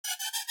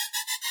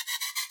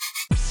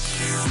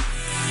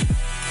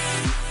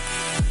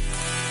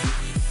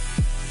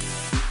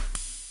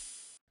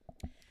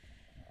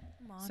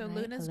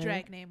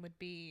drag name would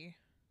be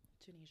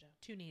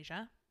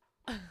Tunisia.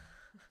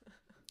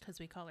 Because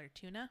we call her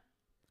Tuna.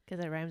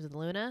 Because it rhymes with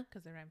Luna.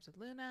 Because it rhymes with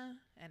Luna.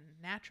 And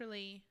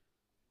naturally,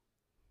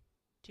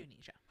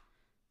 Tunisia.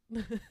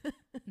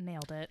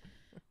 Nailed it.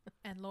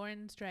 And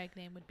Lauren's drag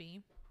name would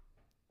be?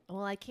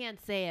 Well, I can't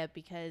say it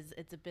because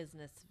it's a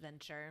business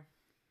venture.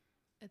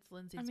 It's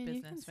Lindsay's I mean,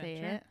 business you can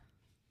say venture. it.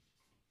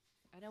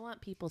 I don't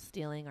want people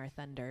stealing our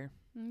thunder.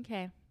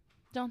 Okay.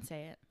 Don't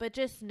say it. But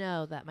just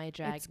know that my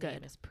drag It's name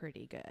good. is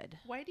pretty good.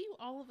 Why do you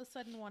all of a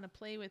sudden want to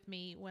play with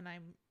me when I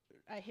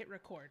hit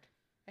record?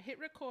 I hit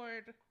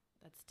record.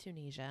 That's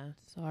Tunisia.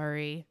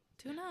 Sorry.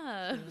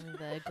 Tuna. Being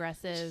the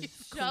aggressive She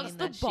queen Shoves the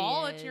that she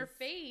ball at is. your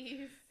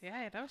face. Yeah,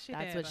 I know she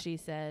That's did. what she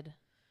said.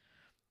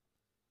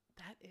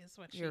 That is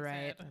what You're she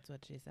right. said. That's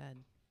what she said.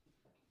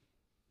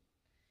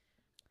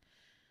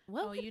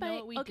 Well, Oh, you know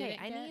what we okay,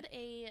 didn't I get? need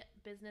a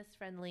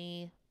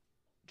business-friendly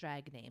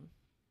drag name.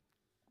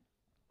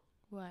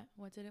 What?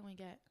 What didn't we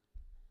get?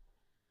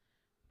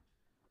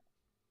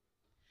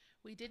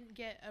 We didn't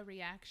get a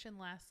reaction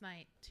last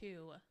night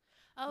to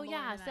Oh Lauren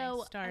yeah, and I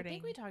so I starting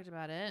think we talked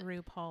about it.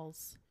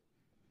 RuPaul's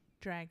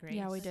Drag Race.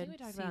 Yeah, we I think did. we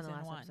talked about it in the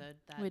Season last 1. episode.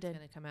 We That's did.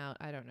 going to come out.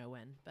 I don't know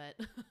when, but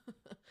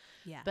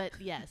Yeah. but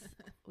yes,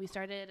 we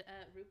started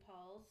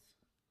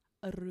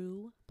RuPaul's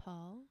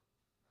RuPaul,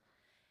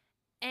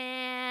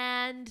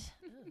 and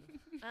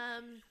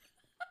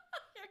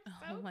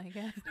Oh my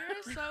god.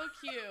 you're so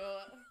cute.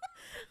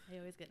 I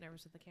always get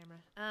nervous with the camera.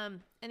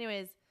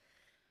 Anyways,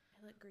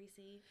 I look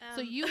greasy.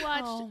 So you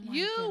watched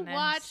oh my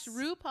watched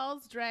goodness.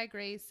 RuPaul's Drag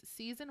Race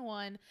season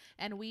 1,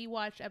 and we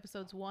watched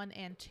episodes 1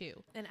 and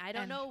 2. and I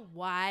don't and- know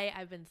why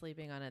I've been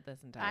sleeping on it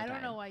this entire time. I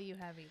don't know why you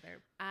have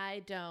either.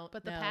 I don't.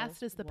 But the know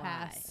past is the why.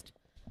 past.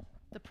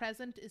 The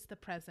present is the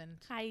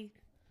present. Hi.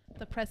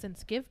 The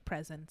presents give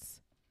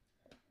presents.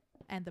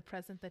 And the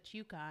present that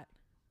you got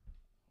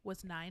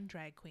was 9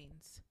 drag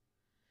queens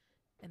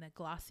in a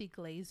glossy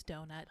glazed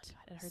donut.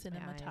 it hurts my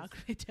eyes.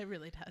 cinematography. It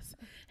really does.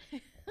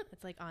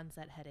 It's like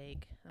onset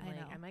headache. I'm I like,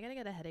 know. am I gonna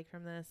get a headache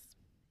from this?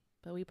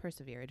 But we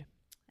persevered,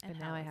 and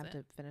now how I is have it?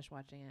 to finish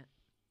watching it.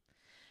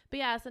 But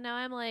yeah, so now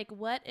I'm like,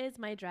 what is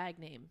my drag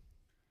name?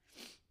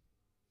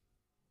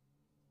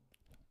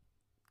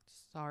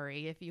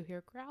 Sorry if you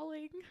hear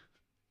growling.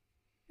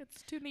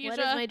 It's Tunisia. What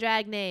is my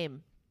drag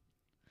name?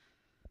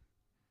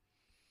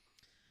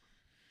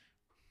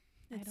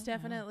 I It's don't know.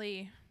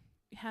 definitely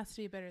it has to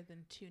be better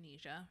than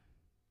Tunisia.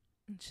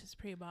 It's just a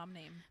pretty bomb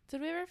name.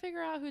 Did we ever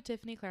figure out who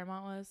Tiffany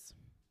Claremont was?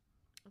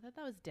 I thought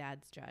that was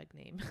Dad's drag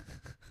name.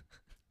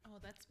 Oh,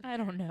 that's I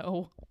don't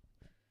know.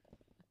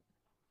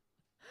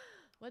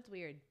 What's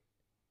weird?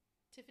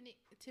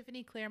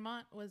 Tiffany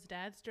Claremont was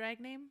Dad's drag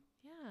name.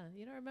 Yeah,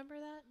 you don't remember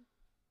that?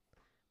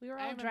 We were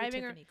I all remember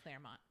driving. Tiffany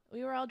Claremont.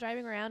 We were all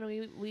driving around,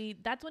 and we.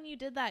 That's when you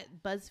did that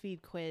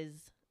BuzzFeed quiz,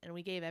 and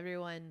we gave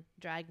everyone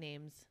drag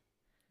names.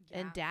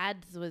 And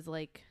Dad's was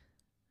like,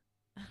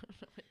 I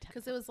don't know what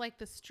Because it was like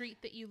the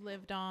street that you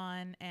lived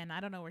on, and I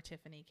don't know where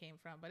Tiffany came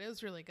from, but it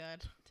was really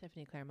good.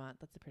 Tiffany Claremont.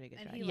 That's a pretty good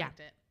And drag he name. liked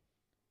it.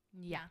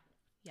 Yeah.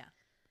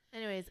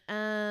 Anyways,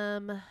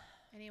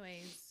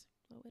 Anyways,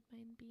 what would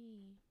mine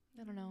be?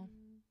 I don't know.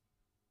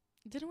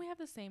 Didn't we have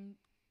the same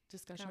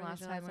discussion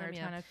last Conversation time? last We were time,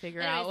 yeah. trying to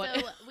figure Anyway, out what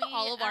so we,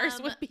 all of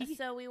ours would be.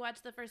 So we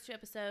watched the first 2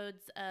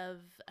 episodes of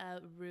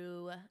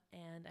Rue,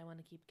 and I want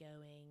to keep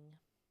going.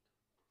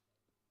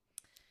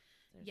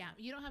 There's yeah,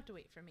 you don't have to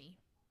wait for me.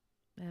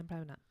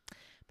 probably not.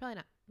 Probably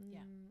not. Yeah.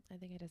 I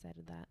think I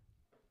decided that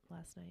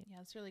last night. Yeah,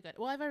 it's really good.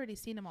 Well, I've already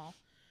seen them all.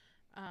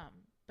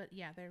 But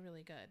yeah, they're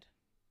really good.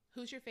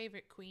 Who's your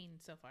favorite queen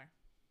so far?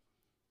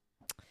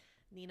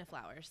 Nina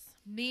Flowers.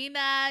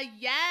 Nina,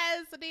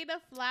 yes, Nina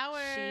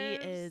Flowers.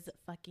 She is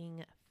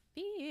fucking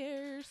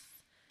fierce.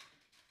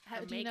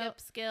 Her do you know-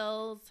 makeup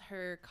skills,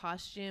 her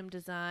costume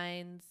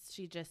designs,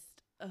 she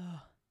just,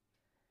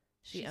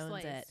 she owns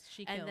slays. it.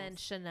 She And then kills.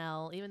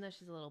 Chanel, even though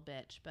she's a little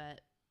bitch,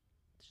 but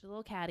she's a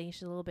little catty,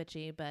 she's a little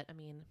bitchy, but I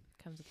mean,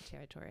 comes with the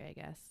territory, I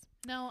guess.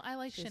 No, I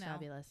like She's Chanel.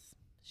 fabulous.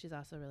 She's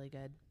also really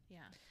good. Yeah,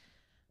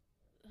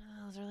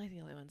 Those are like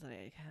the only ones that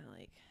I kind of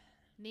like.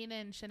 Nina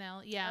and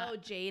Chanel. Yeah, Oh,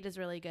 Jade is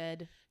really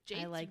good.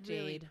 Jade's like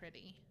really Jade.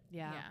 pretty.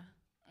 Yeah.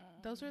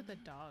 Those are the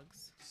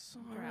dogs.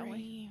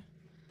 Sorry.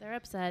 They're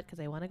upset because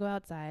they want to go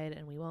outside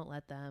and we won't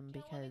let them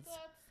because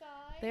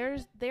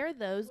they're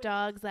those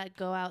dogs that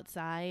go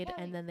outside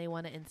and then they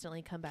want to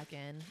instantly come back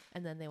in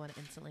and then they want to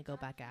instantly go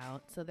back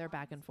out. So they're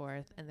back and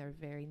forth and they're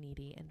very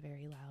needy and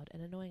very loud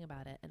and annoying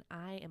about it. And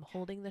I am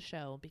holding the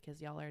show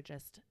because y'all are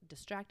just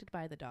distracted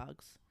by the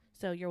dogs.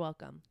 So you're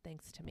welcome.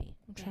 Thanks to me.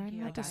 I'm Thank trying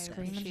you. not to I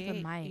scream into the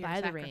appreciate mic. your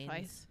By the sacrifice.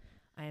 reins.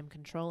 I am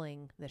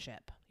controlling the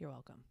ship. You're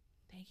welcome.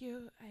 Thank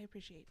you. I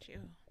appreciate you.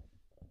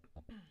 That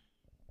was good.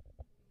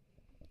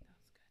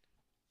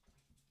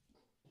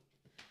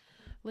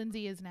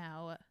 Lindsay is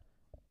now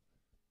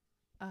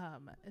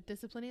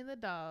disciplining the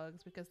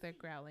dogs because they're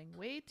growling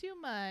way too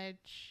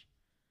much.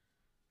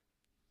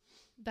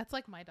 That's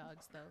like my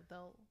dogs though.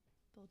 They'll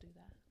do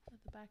that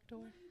at the back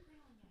door.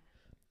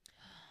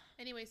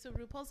 Anyway, so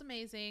RuPaul's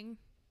amazing.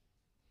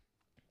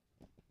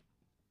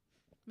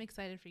 I'm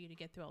excited for you to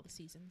get through all the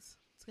seasons.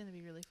 It's going to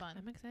be really fun.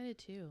 I'm excited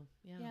too.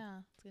 Yeah. Yeah.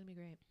 It's going to be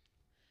great.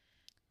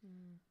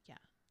 Yeah.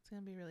 It's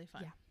going to be really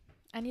fun. Yeah.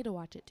 I need to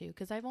watch it too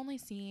because I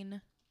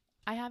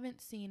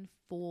haven't seen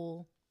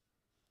full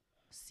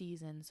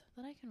seasons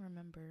that I can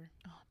remember.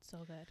 Oh, it's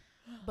so good.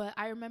 But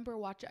I remember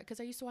watching because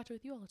I used to watch it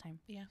with you all the time.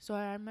 Yeah. So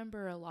I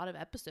remember a lot of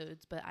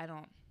episodes, but I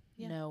don't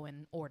know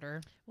in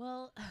order.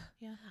 Well,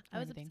 yeah.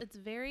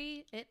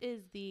 It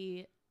is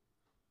the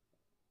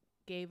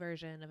gay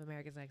version of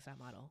America's Next Top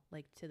Model,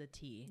 like to the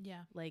T.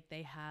 Yeah. Like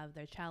they have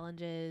their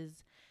challenges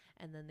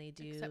and then they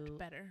do Except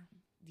better.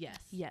 Yes.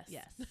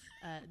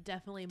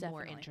 Definitely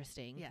more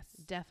interesting. Yes.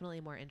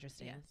 Definitely more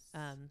interesting.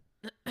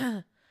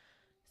 Yes.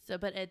 So,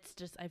 but it's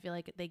just, I feel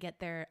like they get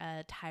their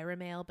Tyra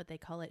mail, but they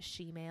call it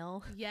she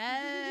mail.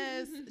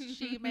 Yes.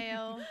 She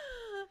mail.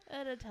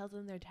 And it tells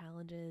them their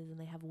challenges, and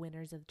they have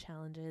winners of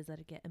challenges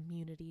that get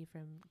immunity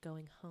from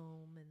going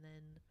home. And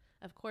then,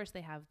 of course,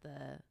 they have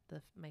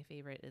my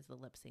favorite is the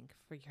lip sync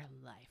for your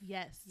life.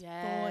 Yes.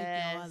 Yes.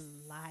 For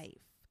your life.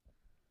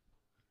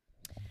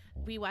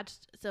 We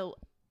watched, so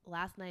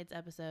last night's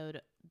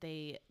episode,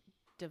 they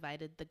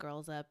divided the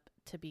girls up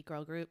to be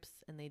girl groups,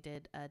 and they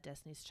did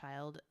Destiny's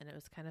Child, and it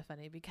was kind of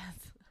funny because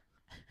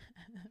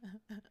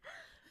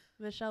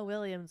Michelle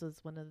Williams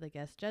was one of the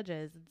guest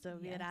judges, and so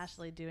me and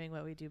Ashley doing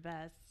what we do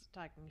best,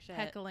 talking shit,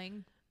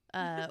 heckling.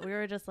 We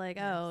were just like,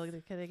 oh,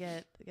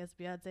 I guess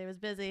Beyonce was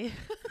busy.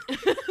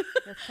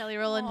 Guess Kelly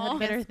Rowland had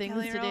better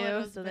things to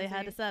do, so they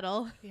had to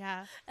settle.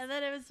 Yeah. And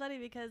then it was funny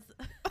because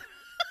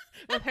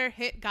with her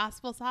hit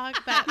gospel song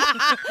that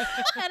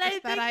I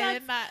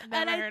did not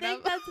never and I heard think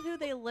of. that's who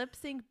they lip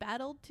sync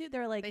battled to.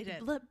 They're like, They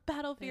did.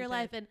 Battle for They your did.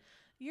 life, and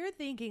you're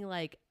thinking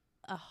like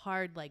a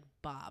hard like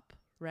bop,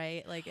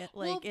 right? Like it,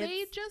 like well, they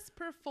it's- just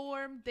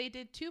performed. They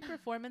did 2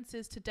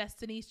 performances to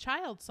Destiny's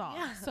Child songs.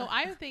 Yeah. So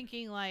I'm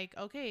thinking like,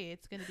 okay,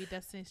 it's gonna be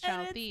Destiny's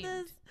Child and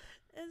themed.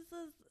 It's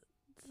this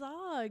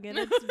song, and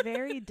it's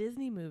very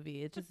Disney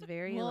movie. It's just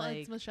very Well, like,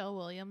 it's Michelle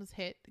Williams'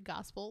 hit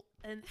gospel.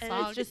 and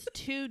song. it's just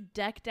 2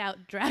 decked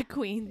out drag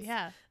queens,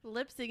 Yeah.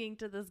 lip singing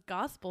to this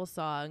gospel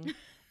song.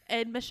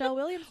 And Michelle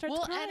Williams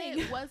starts crying. And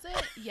it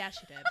wasn't. Yeah,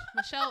 she did.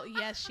 Michelle.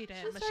 Yes, she did.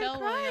 She started Michelle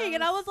crying, Williams.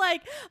 and I was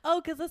like, "Oh,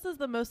 because this is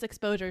the most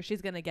exposure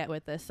she's gonna get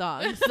with this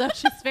song." So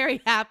she's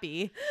very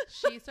happy.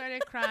 She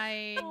started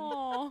crying.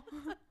 Oh,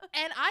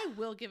 And I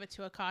will give it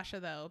to Akasha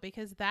though,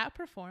 because that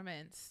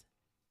performance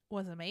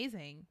was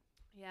amazing.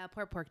 yeah,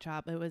 poor pork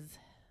chop. It was.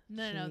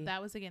 No, She-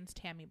 that was against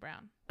Tammy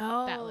Brown.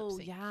 Oh, lip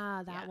sync.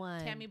 yeah, that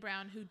one. Tammy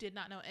Brown, who did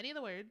not know any of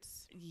the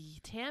words.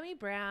 Tammy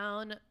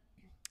Brown.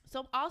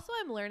 So also,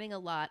 I'm learning a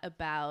lot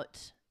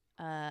about.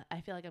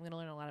 I feel like I'm going to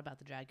learn a lot about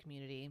the drag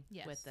community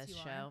Yes, with this you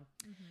show. are.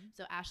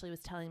 So Ashley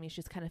was telling me,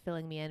 she's kind of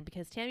filling me in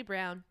because Tammy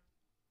Brown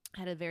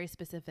had a very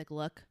specific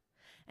look,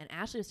 and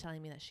Ashley was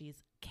telling me that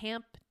she's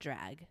camp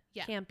drag,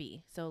 Yeah.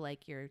 campy. So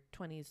like your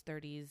 20s,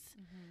 30s,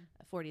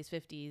 40s,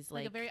 50s,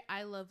 Like a very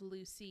I Love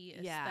Lucy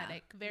Yeah.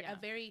 aesthetic. A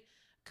very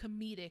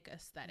comedic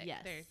aesthetic.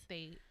 Yes.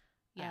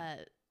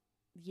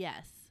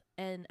 Yes.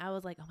 And I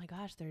was like, oh my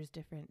gosh, there's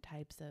different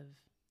types of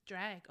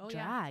drag. Oh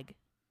drag.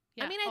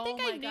 yeah. I mean, I think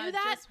Oh I my knew God,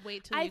 that. Just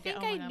wait till you I get. think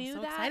Oh my I God, knew I'm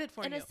so that excited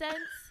for in you. a sense.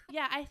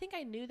 Yeah, I think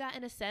I knew that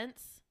in a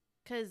sense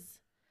because,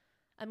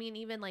 I mean,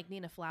 even like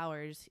Nina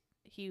Flowers,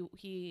 he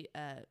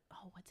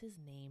what's his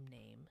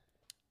name?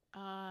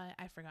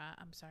 I forgot.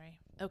 I'm sorry.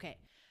 Okay.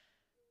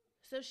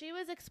 So she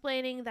was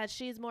explaining that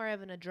she's more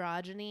of an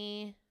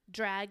androgyny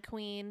drag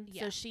queen.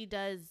 Yeah. So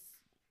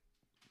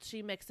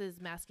she mixes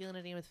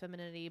masculinity with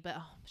femininity, but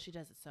she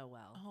does it so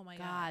well. Oh my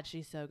God, God.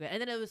 she's so good. And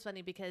then it was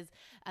funny because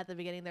at the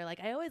beginning they're like,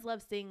 I always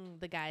love seeing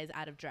the guys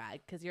out of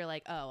drag because you're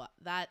like, oh,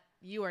 that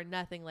you are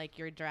nothing like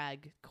your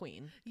drag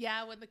queen.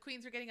 Yeah, when the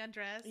queens were getting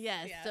undressed.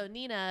 Yes. Yeah. So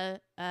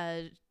Nina,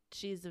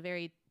 she's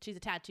a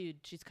tattooed.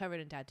 She's covered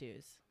in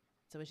tattoos.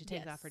 So when she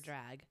takes off her Yes.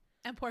 drag.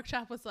 And Pork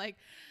Chop was like,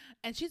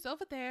 and she's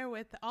over there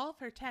with all of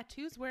her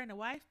tattoos wearing a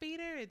wife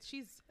beater. And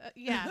she's,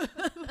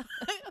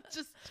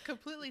 just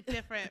completely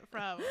different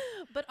from.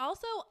 But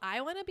also,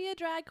 I want to be a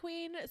drag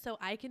queen so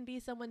I can be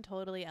someone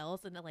totally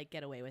else and like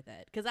get away with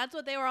it. Because that's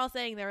what they were all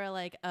saying. They were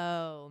like,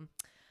 oh,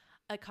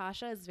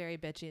 Akasha is very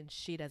bitchy and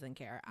she doesn't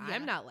care. Yeah.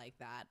 I'm not like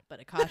that, but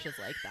Akasha's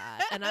like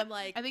that. And I'm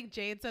like, I think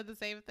Jade said the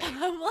same thing.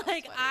 I'm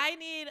like, funny. I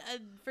need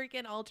a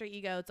freaking alter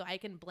ego so I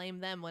can blame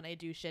them when I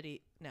do shitty.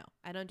 No,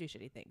 I don't do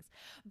shitty things,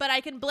 but I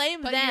can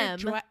blame But them.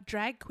 your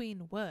drag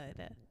queen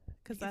would.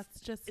 Because that's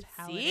just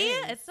how it See,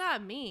 is. it's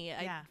not me.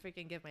 Yeah. I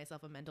freaking give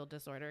myself a mental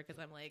disorder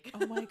because I'm like,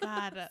 Oh my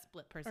God.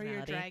 split Or personality.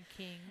 your drag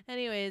king.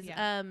 Anyways,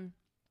 Yeah.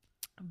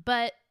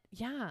 but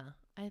yeah,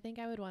 I think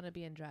I would want to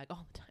be in drag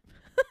all the time.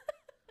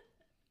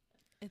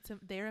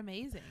 They're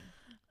amazing.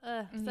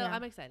 So Yeah.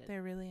 I'm excited.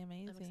 They're really I'm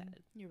amazing.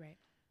 excited You're right.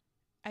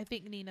 I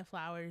think Nina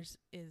Flowers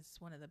is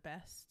one of the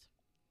best.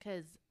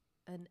 because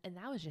and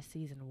that was just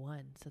season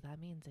 1, so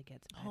that means it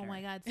gets better. Oh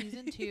my God.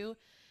 Season 2.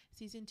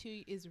 Season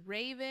 2 is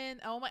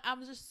Raven. Oh my,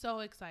 I'm just so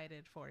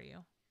excited for you.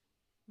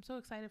 I'm so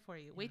excited for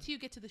you. Wait till you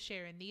get to the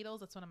Sharon Needles.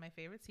 That's one of my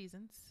favorite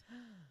seasons.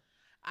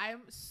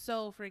 I'm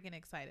so freaking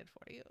excited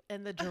for you.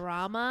 And the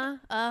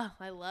drama.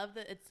 I love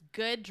that. It's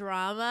good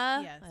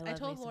drama. Yes. I love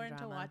told me some Lauren to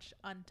drama. watch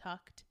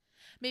Untucked.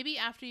 Maybe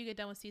after you get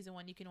done with season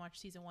 1, you can watch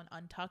season 1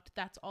 Untucked.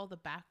 That's all the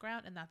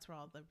background, and that's where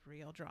all the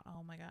real drama.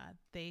 Oh my God,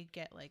 they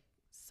get like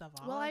savage.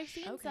 Well, I've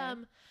seen Okay.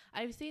 some.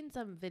 I've seen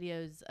some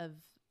videos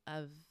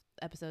of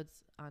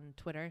episodes on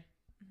Twitter.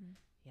 Mhm.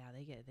 Yeah,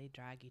 they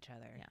drag each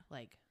other. Yeah.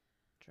 like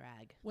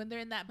drag. when they're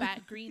in that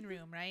back green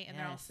room, right, and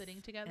they're all Yes.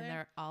 sitting together. And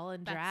they're all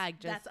in That's- drag,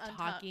 just that's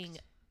talking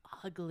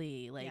Untucked.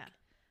 ugly. Like, Yeah.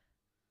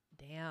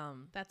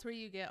 damn. That's where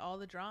you get all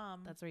the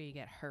drama. That's where you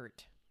get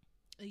hurt.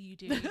 You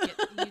do.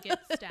 You get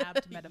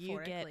stabbed You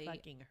metaphorically get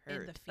fucking in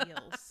hurt. the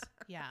feels.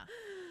 Yeah,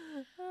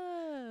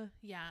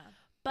 yeah.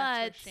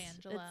 But That's where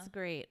Shangela- it's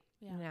great.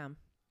 Yeah. Yeah.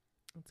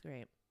 It's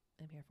great.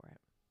 I'm here for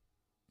it.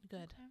 Good.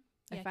 Okay.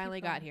 Yeah, I keep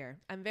finally got going. here.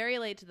 I'm very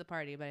late to the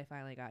party, but I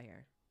finally got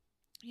here.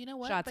 You know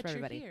what? Shots but for you're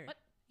everybody. here. What?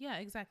 Yeah,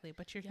 exactly.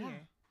 But you're Yeah.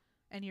 here,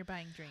 and you're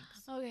buying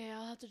drinks. Okay,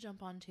 I'll have to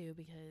jump on too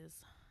because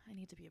I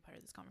need to be a part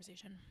of this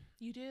conversation.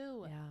 You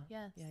do. Yeah.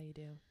 Yes. Yeah, you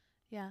do.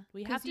 Yeah.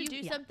 We 'Cause have to you- do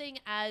yeah. something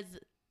as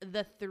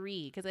the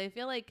three because I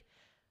feel like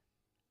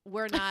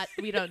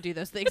we don't do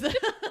those things.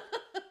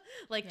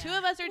 Like two Yeah.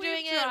 of us are We've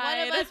doing it. One tried.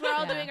 of us, we're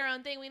all Yeah. doing our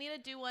own thing. We need to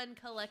do one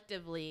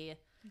collectively.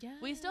 Yeah.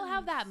 We still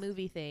have that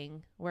movie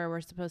thing where we're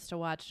supposed to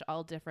watch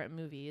all different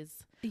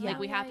movies. Yeah. Like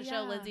we Oh, have yeah, to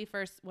show yeah. Lindsay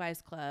First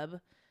Wives Club.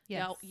 Yes.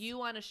 Now, you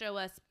want to show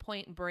us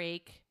Point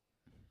Break.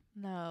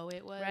 No,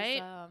 it was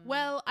Right?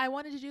 Well, I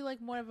wanted to do like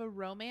more of a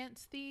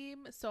romance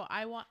theme, so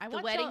I want The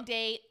want Wedding y'all-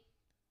 Date.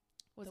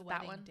 was the it that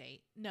wedding one?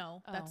 date.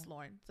 No, that's Oh.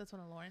 Lauren's. That's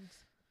one of Lauren's.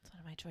 That's one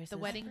of my choices. The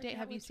wedding date. forget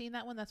Have you which- seen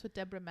that one? That's with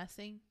Deborah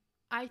Messing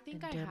I think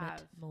and I Dermot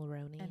have.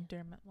 Mulroney. and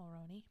Dermot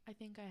Mulroney. I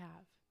think I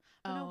have.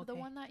 Oh, No, the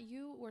okay. one that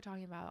you were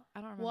talking about. I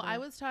don't remember. Well, I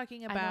was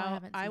talking I know I about.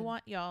 haven't I seen.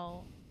 want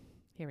y'all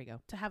Here we go.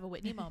 to have a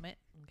Whitney moment.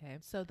 Okay.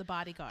 So the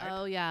bodyguard.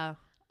 Oh yeah.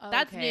 Oh,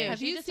 that's okay. new. Have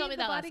She you just told seen me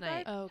The that last Bodyguard?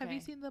 night. Oh, Have you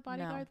okay. seen the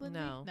bodyguard, Lindsay?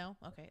 No. No.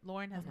 Okay.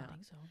 Lauren has I don't not.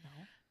 think so. No.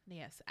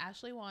 Yes,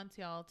 Ashley wants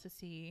y'all to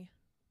see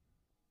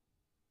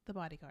the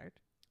bodyguard,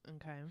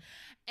 Okay.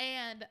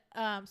 and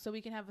so we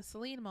can have a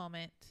Celine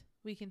moment.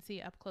 We can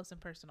see up close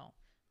and personal.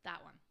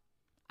 That one.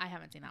 I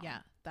haven't seen that Yeah,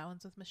 one. that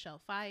one's with Michelle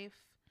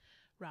Pfeiffe,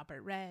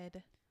 Robert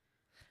Red.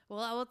 Well,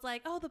 I was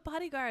like, oh, The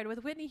Bodyguard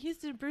with Whitney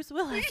Houston, Bruce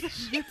Willis.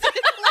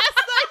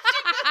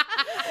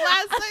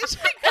 Last night, she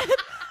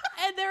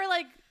and they were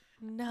like,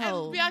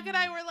 no. and Bianca and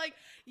I were like,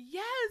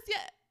 yes, yeah,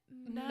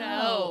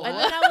 No. And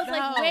then I was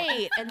like, No.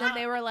 wait. And then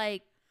they were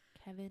like,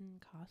 Kevin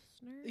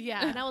Costner?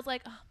 Yeah. And I was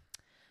like, oh,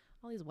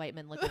 all these white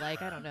men look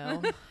alike. I don't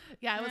know.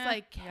 yeah. I was Eh,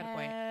 like, you got a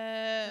point.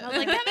 And I was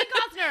like, Kevin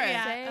Costner.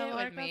 yeah, Say it Laura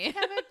with goes, me.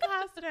 Kevin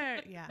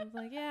Costner. Yeah, I was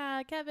like,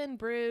 yeah, Kevin,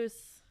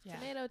 Bruce,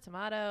 Yeah.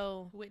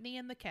 tomato. Whitney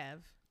and the Kev.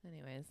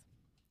 Anyways.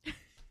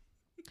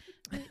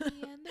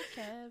 Whitney and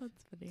the Kev.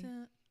 That's funny.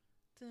 Dun,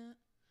 dun,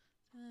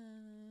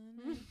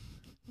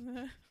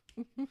 dun.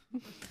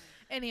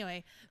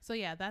 Anyway, so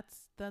yeah,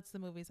 that's the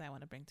movies I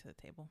want to bring to the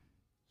table.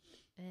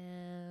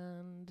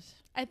 And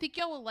I think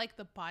y'all will like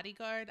The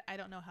Bodyguard. I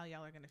don't know how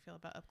y'all are going to feel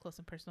about Up Close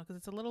and Personal because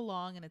it's a little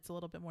long and it's a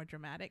little bit more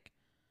dramatic.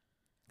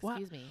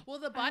 excuse me. Well,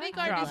 The I like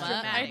Bodyguard is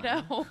drama. dramatic.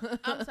 I know.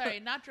 I'm sorry,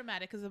 not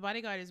dramatic because The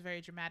Bodyguard is very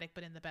dramatic,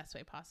 but in the best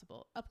way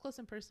possible. Up Close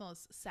and Personal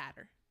is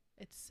sadder.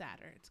 It's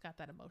sadder. It's got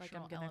that emotional Like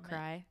I'm gonna element.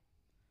 cry.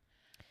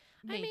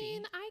 Maybe. I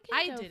mean, I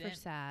I can go for didn't,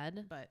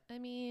 sad. but I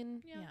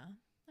mean, yeah.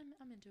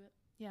 I'm into it.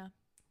 Yeah.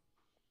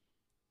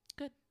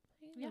 I can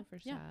Yeah, go for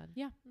yeah. sad.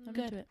 Yeah, I'm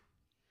Good. into it.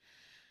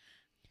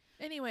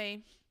 Anyway,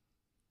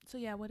 so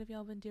yeah, what have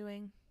y'all been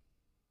doing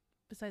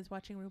besides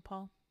watching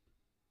RuPaul?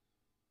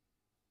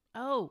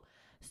 Oh,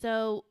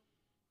 so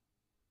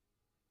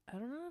I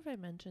don't know if I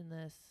mentioned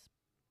this,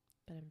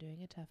 but I'm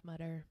doing a Tough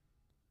Mudder.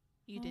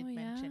 You did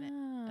mention it,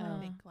 Oh. I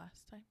think,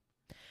 last time.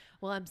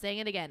 Well, I'm saying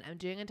it again. I'm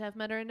doing a Tough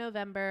Mudder in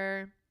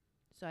November.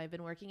 So I've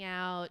been working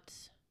out.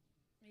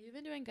 You've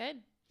been doing good.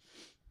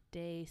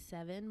 Day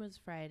 7 was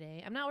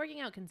Friday. I'm not working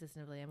out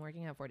consistently. I'm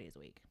working out 4 days a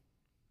week.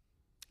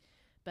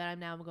 But I'm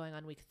going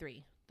on week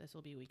 3. This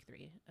will be week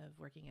 3 of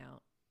working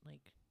out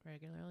like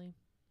regularly.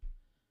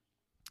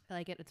 I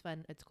like it. It's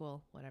fun. It's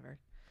cool. Whatever.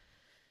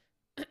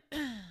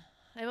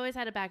 I've always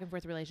had a back and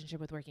forth relationship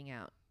with working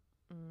out.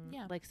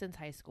 Yeah. Like since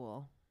high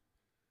school.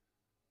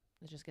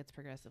 It just gets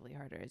progressively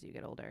harder as you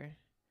get older.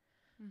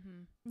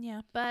 Mm-hmm.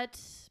 Yeah. But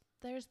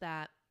there's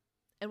that.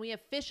 And we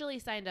officially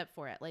signed up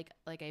for it. Like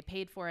I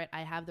paid for it.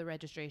 I have the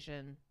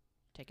registration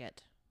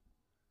ticket.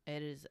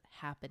 It is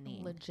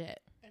happening. Legit.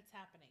 It's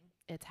happening.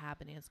 It's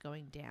happening. It's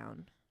going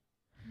down.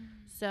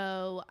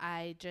 So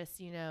I just,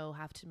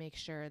 have to make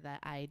sure that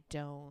I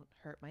don't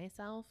hurt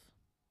myself.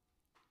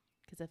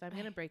 Because if I'm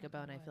going to break a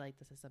bone, I feel like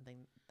this is something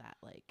that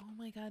Oh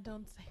my God,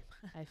 don't say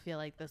that. I feel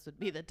like this would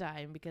be the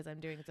time because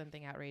I'm doing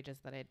something outrageous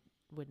that I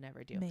would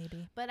never do.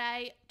 Maybe. But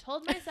I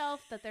told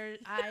myself that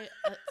it's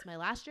my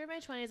last year of my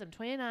 20s. I'm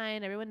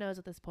 29. Everyone knows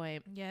at this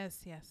point. Yes.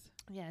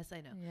 Yes,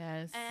 I know.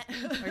 Yes.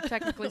 Eh. We're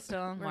technically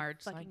still in We're March.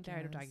 so I fucking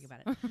tired of guess. talking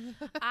about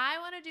it. I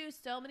want to do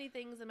so many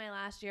things in my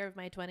last year of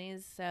my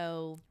 20s,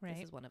 so Right.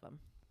 this is one of them.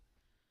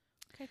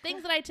 Okay,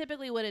 Things that I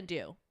typically wouldn't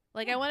do.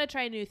 Like, I want to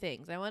try new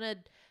things. I want to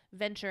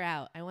venture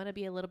out. I want to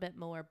be a little bit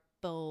more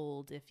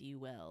bold, if you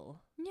will.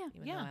 Yeah.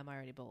 Even though I'm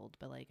already bold,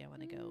 but like I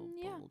want to go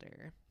yeah.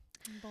 bolder.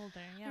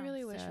 Boulder, yeah. I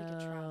really wish we could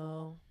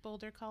travel.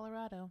 Boulder,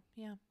 Colorado.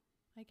 Yeah,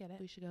 I get it.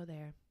 We should go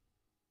there,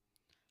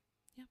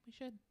 Yeah, we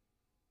should.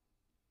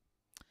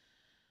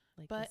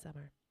 like But- this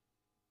summer.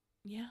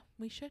 Yeah,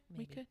 we should. We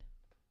Maybe. could.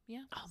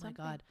 Yeah. Oh my something.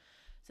 god.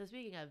 So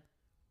speaking of,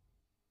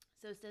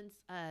 so since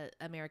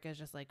America's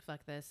just like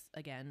fuck this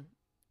again,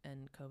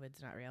 and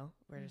COVID's not real,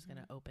 we're just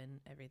gonna open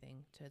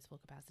everything to its full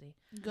capacity.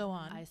 Go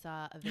on. I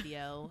saw a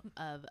video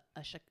of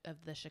of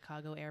the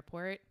Chicago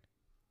airport.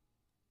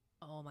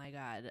 Oh my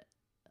god.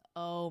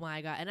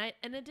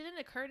 And it didn't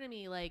occur to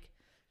me, like,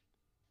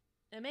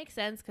 it makes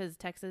sense because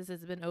Texas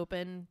has been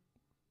open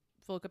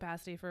full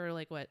capacity for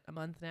like what, a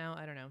month now?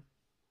 I don't know.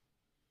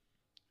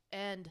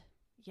 And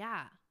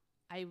yeah,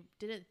 I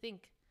didn't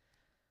think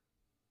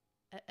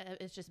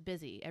it's just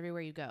busy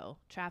everywhere you go.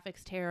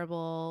 Traffic's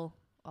terrible.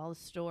 All the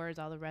stores,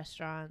 all the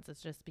restaurants.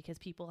 It's just because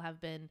people have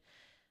been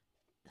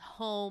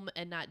home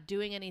and not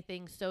doing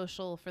anything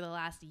social for the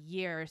last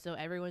year, so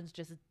everyone's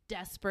just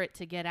desperate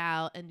to get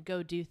out and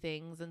go do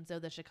things. And so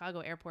the Chicago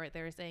airport,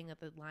 they were saying that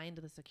the line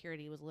to the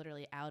security was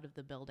literally out of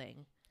the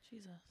building.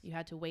 Jesus. You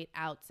had to wait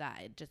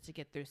outside just to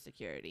get through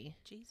security,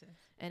 Jesus.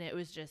 and it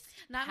was just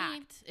Not me.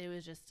 packed. It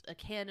was just a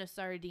can of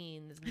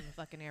sardines in the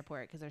fucking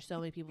airport because there's so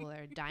many people that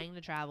are dying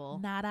to travel.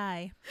 Not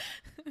I.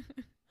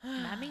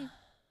 Not me.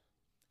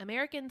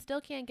 Americans still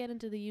can't get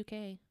into the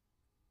UK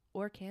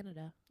or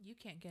Canada. You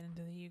can't get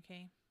into the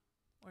UK.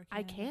 Or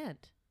I Canada.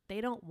 can't. They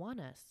don't want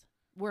us.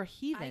 We're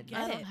heathens. get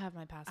I it. don't have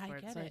my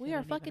passport. get So I it. We are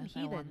couldn't fucking even if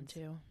I wanted heathens.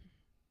 to.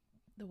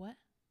 The what?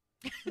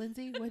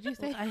 Lindsay, what'd you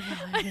say? I know,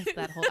 I missed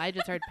that whole. I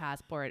just heard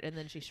passport, and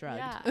then she shrugged.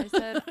 Yeah, I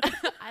said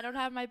I don't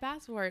have my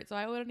passport, so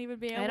I wouldn't even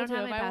be able I don't to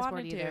have if my I passport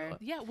wanted either. to.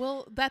 Yeah,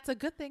 well, that's a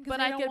good thing. 'Cause But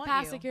they I don't could want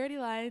pass you. security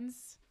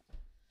lines.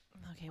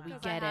 Okay, we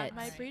 'Cause get I had it.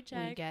 my Right.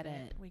 pre-check. We get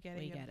it. We get it.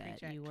 We You have get a it.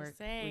 pre-check. You Just work. We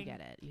saying. get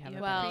it. You have You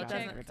a have a Well, better it pre-check. job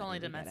doesn't. for It's only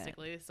everybody. We get it.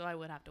 domestically, so I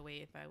would have to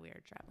wait if we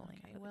were traveling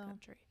Okay, to well, the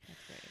country. That's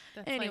great.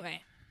 That's like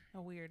Anyway,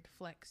 a weird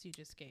flex you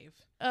just gave.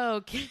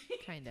 okay.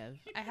 Kind of.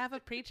 I have a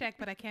pre-check,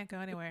 but I can't go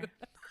anywhere.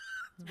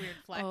 It's a weird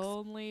flex.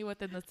 Only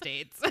within the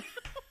states.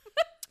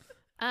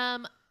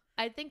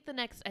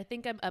 I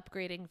think I'm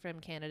upgrading from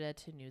Canada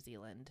to New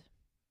Zealand.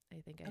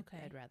 I think Okay.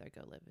 I'd rather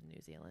go live in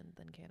New Zealand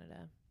than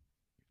Canada.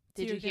 So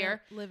Did you you're gonna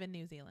hear? Live in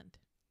New Zealand.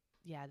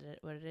 Yeah.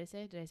 What did I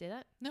say? Did I say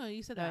that? No,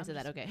 you said No, that. I I'm said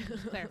that. just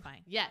Okay.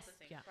 Clarifying. Yes.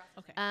 Yeah.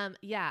 Okay.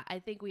 Yeah. I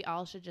think we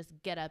all should just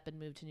get up and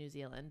move to New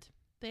Zealand.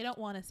 They don't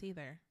want us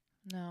either.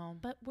 No.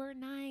 But we're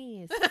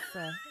nice.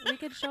 We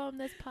could show them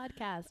this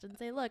podcast and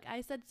say, "Look,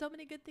 I said so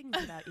many good things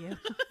about you."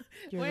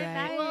 You're We're right.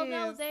 nice. Well,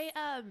 no, they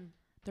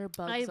They're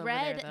bugs I over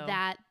read there, though.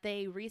 that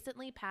they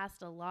recently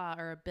passed a law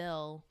or a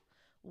bill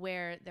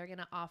where they're going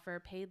to offer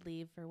paid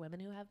leave for women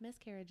who have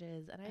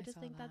miscarriages. And I I just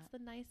saw think that's that.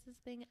 the nicest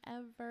thing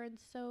ever. And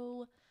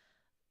so,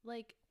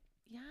 like,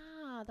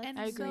 yeah, that's And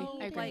I agree. so,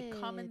 I agree. like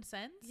common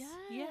sense. Yes.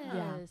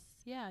 Yeah.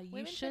 Yeah. You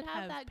Women should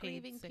have that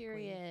paid grieving sick leave.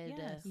 period.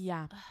 Yes.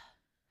 Yeah.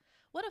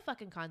 What a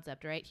fucking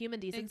concept, right? Human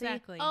decency.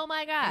 Exactly. Oh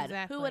my God.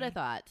 Exactly. Who would have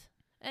thought?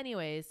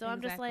 Anyways, so I'm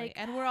just Exactly. like,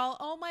 and we're all,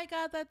 oh my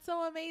God, that's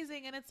so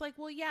amazing. And it's like,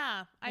 well,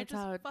 yeah, I That's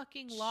how just it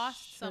fucking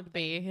lost Should something.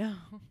 be. Yeah.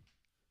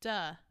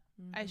 Duh.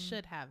 I mhm,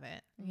 should have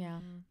it. Yeah.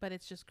 mhm, But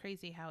it's just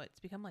crazy how it's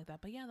become like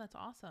that. But yeah, that's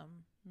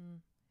awesome. mm.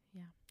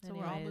 Yeah. So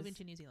we're all moving Anyways,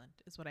 to New Zealand,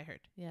 is what I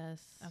heard.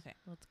 Yes. Okay.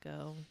 Let's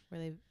go.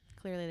 Where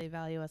clearly they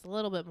value us a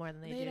little bit more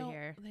than they do don't,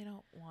 here. They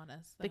don't want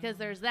us. Because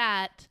though. there's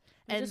that,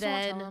 We and just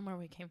won't then tell them where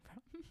we came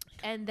from.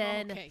 and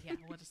then okay, yeah,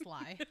 we'll just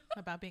lie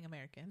about being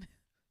American.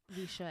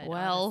 we should.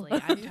 Well.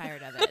 Honestly, I'm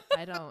tired of it.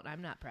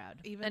 I'm not proud.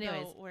 Even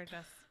Anyways, though we're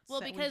just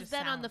well, we because just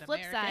then on the sound flip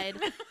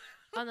American.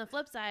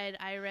 side,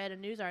 I read a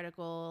news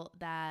article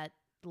that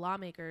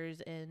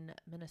lawmakers in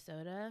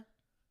Minnesota.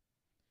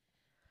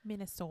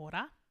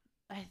 Minnesota.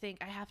 I think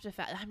I have to.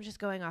 I'm just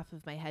going off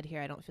of my head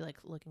here. I don't feel like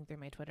looking through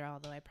my Twitter,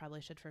 although I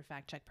probably should for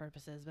fact check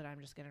purposes. But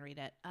I'm just gonna read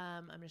it.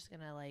 I'm just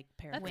gonna like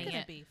That's paraphrase gonna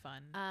it. be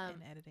fun Um,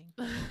 in editing.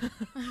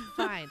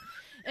 Fine.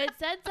 It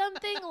said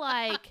something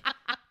like,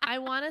 I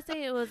want to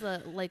say it was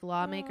like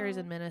lawmakers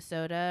in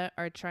Minnesota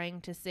are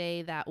trying to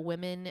say that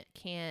women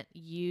can't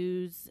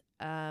use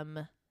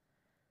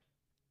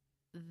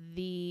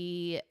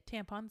the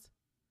Tampons.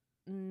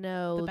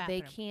 no, The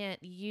they bathroom.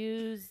 can't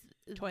use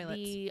Toilets.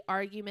 the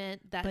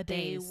argument that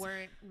they Bidets.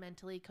 weren't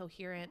mentally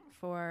coherent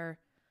for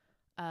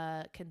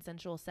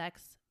consensual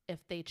sex if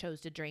they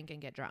chose to drink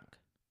and get drunk.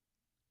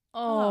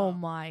 Oh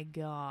my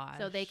god.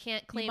 So they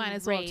can't claim You might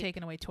as well rape, have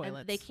taken away and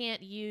toilets. they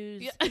can't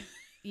use Yeah.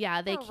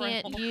 yeah, they For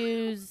can't real.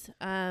 use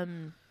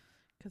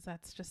because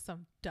that's just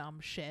some dumb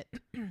shit.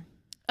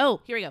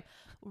 oh, here we go.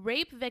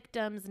 Rape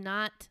victims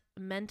not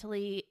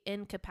mentally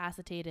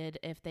incapacitated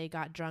if they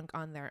got drunk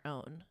on their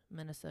own.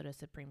 Minnesota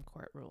Supreme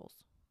Court rules.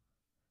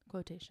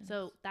 quotation.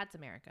 So that's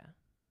America.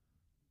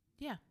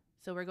 Yeah.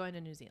 So we're going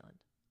to New Zealand.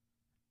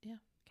 Yeah.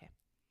 Okay.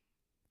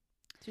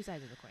 Two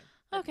sides of the coin.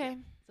 okay.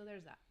 So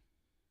there's that.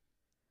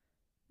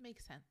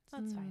 Makes sense.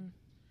 That's fine.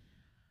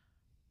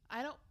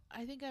 I don't.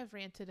 I think I've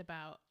ranted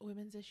about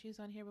women's issues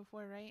on here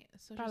before, right?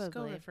 So just go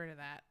Probably. refer to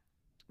that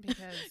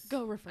because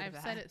Go refer to I've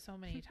that. said it so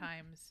many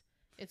times.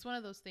 It's one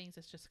of those things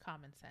that's just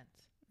common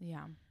sense.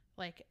 Yeah.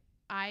 Like,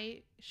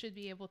 I should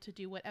be able to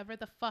do whatever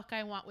the fuck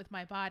I want with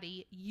my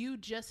body. You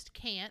just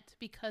can't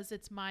because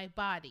it's my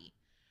body.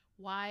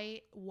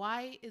 Why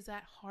is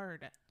that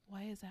hard?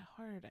 Why is that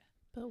hard?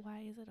 But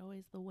why is it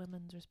always the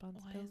women's Why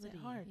responsibility? is it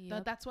hard?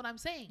 Yep. That's what I'm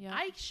saying. Yep.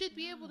 I should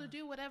be able to Yeah.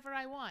 do whatever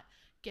I want.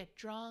 Get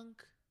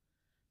drunk,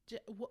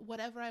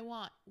 whatever I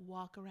want.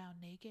 Walk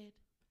around naked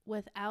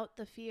Without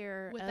the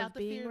fear without of the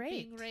being fear raped. of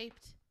being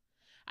raped.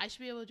 I should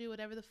be able to do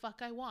whatever the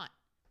fuck I want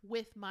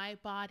with my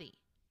body.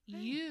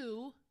 Right.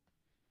 You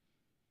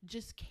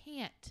just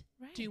can't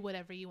Right. do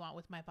whatever you want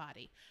with my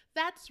body.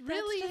 That's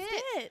really That's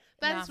just it. it.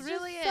 That's Yeah.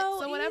 really Just it. so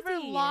So whatever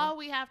easy. law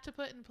we have to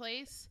put in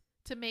place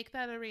to make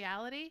that a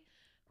reality,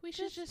 we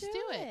should just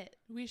do it.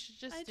 We should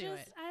just do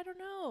it. I don't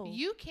know.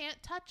 You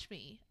can't touch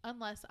me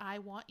unless I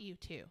want you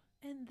to.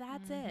 and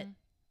that's it. Mhm.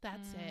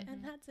 That's it.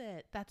 And that's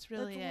it. That's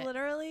really That's it.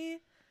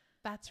 literally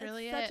That's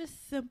really it's it. such a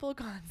simple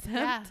concept.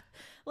 Yeah.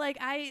 Like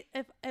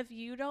if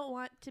you don't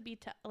want to be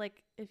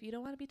if you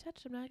don't want to be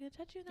touched, I'm not going to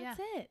touch you. And that's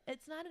it.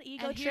 It's not an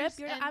ego And trip. here's-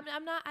 You're and-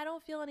 I'm not. I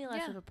don't feel any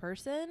less Yeah. of a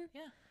person.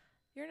 Yeah.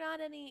 You're not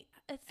any.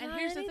 It's And not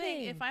here's the thing,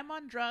 anything. if I'm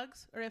on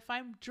drugs or if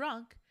I'm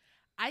drunk,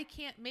 I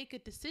can't make a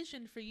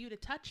decision for you to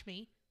touch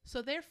me.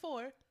 So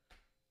therefore,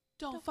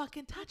 don't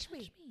fucking touch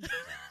me.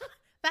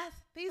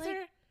 These Like-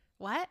 are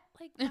what?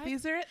 like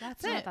These are it.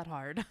 That's It's not it. that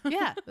hard.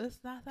 Yeah,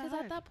 that's not that because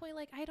hard. at that point,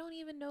 like I don't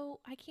even know.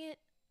 I can't.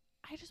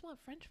 I just want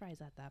French fries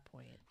at that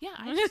point. Yeah,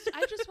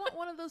 I just want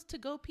one of those to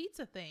go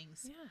pizza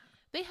things. Yeah.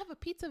 They have a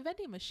pizza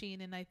vending machine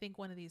in I think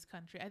one of these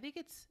countries. I think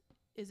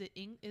is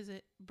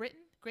it Britain?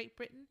 Great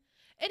Britain?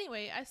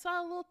 Anyway, I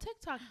saw a little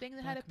TikTok thing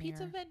that had a Black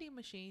pizza Mirror. vending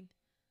machine.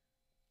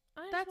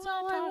 I just That's want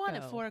all a I want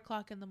at taco.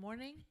 4:00 in the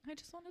morning. I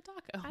just want a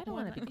taco. I don't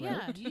want to be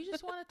Yeah, groped. you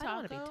just want a I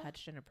don't taco. want to be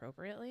touched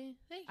inappropriately.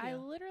 Thank you. I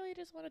literally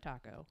just want a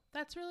taco.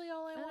 That's really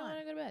all I I want want.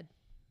 to go to bed.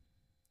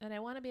 And I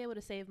want to be able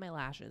to save my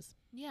lashes.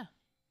 Yeah.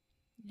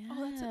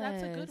 Oh,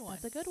 that's a good one.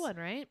 That's a good one,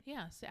 right?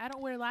 Yeah. See, I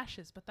don't wear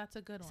lashes, but that's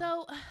a good one.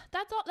 So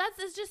that's all.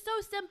 It's just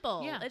so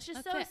simple. Yeah, it's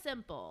just that's so it.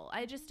 simple.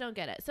 I just don't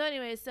get it. So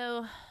anyway, it's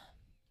the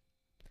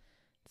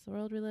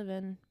world we live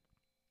in.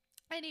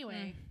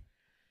 anyway,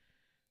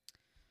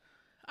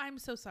 I'm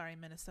so sorry,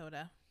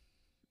 Minnesota,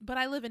 but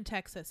I live in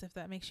Texas. If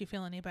that makes you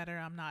feel any better,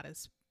 I'm not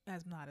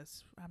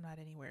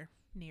anywhere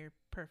near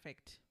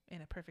perfect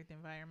in a perfect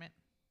environment.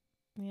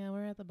 Yeah,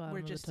 we're at the bottom We're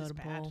of just the as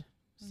totem bad. pole.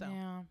 So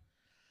Yeah.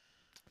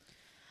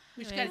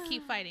 we just got to Anyways.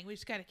 keep fighting. We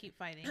just got to keep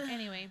fighting.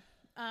 Anyway,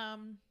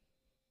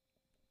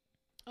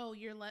 oh,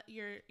 your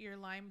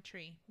lime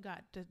tree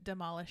got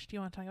demolished. Do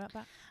you want to talk about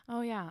that?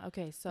 Oh yeah.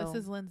 Okay. So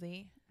This is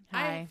Lindsay. I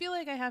hi. feel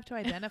like I have to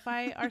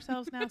identify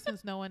ourselves now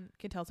since no one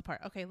can tell us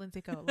apart. Okay, Lindsay,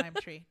 go. Lime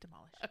tree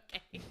demolished.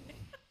 Okay.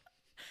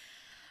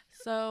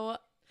 So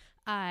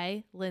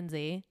I,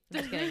 Lindsay.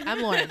 Just kidding.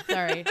 I'm Lauren.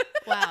 Sorry.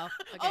 Wow.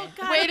 Okay. Oh,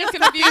 God. way to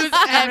confuse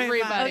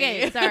everybody.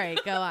 Okay, sorry.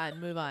 Go on.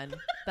 Move on.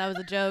 That was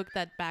a joke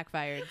that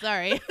backfired.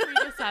 Sorry. We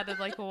just sounded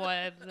like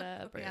one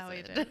person. Yeah,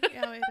 we did.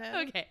 Yeah, we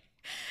did. Okay.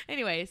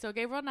 Anyway, so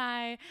Gabriel and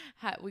I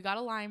we got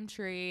a lime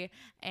tree,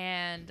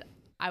 and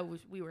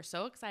we were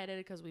so excited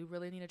because we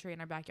really need a tree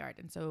in our backyard,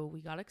 and so we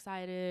got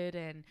excited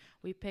and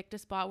we picked a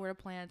spot where to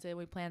plant it.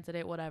 We planted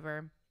it,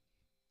 whatever.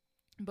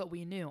 But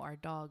we knew our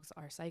dogs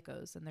are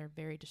psychos and they're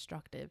very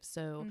destructive.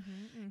 So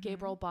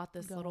Gabriel bought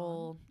this Go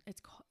little. It's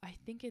called, I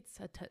think it's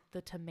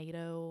the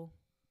tomato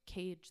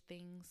cage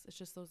things. It's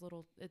just those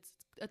little. It's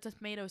a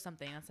tomato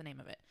something. That's the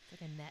name of it.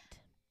 Like a net.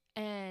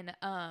 And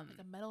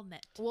The metal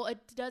net. well, it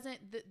doesn't.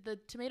 The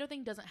tomato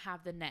thing doesn't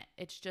have the net.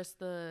 It's just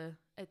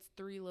it's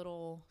 3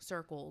 little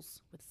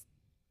circles with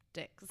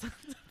sticks. That's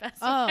the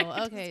best way Oh,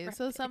 to okay. describe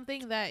So it.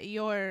 something that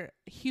your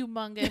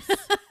humongous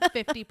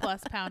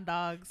 50+ pound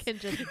dogs Can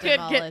just Could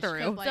demolish. get through.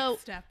 could, like, So-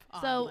 step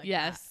on. so, like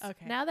yes. that.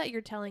 Okay. Now that you're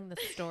telling the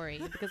story,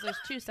 because there's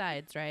two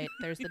sides, right?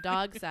 There's the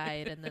dog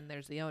side and then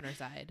there's the owner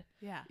side.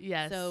 yeah.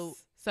 Yes.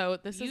 So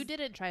this you is.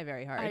 didn't try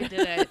very hard. I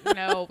didn't.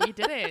 No, we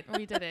didn't.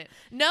 We didn't.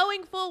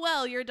 Knowing full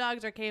well your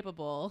dogs are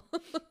capable.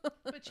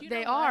 But you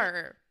They know what?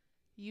 are.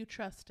 You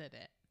trusted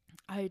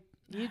it.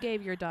 You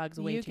gave your dogs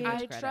way You too gave-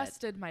 much I credit.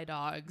 trusted my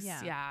dogs.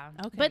 Yeah. Yeah.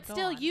 Okay. But go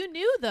still, on. you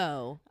knew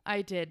though.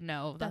 I did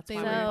know that that's they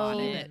why were we bought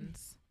it.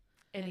 humans.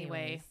 Anyway,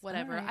 Anyways,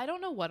 whatever. alright. I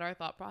don't know what our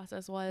thought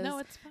process was. No,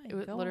 it's fine.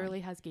 it Go literally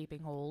on. has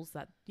gaping holes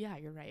that, yeah,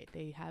 you're right.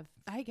 They have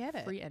I get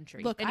it. free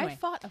entry. Look, anyway, I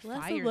fought a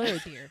lesson fire learned.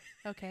 this year.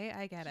 Okay,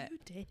 I get it.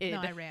 you did. No,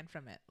 I ran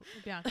from it.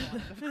 Bianca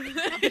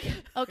wanted to.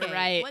 Okay,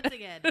 Right. once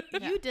again,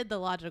 you did the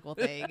logical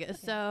thing.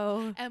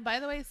 So And by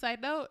the way,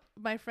 side note,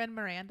 my friend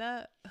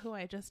Miranda, who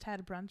I just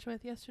had brunch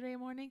with yesterday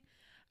morning,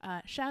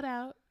 shout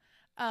out.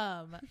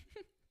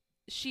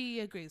 She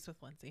agrees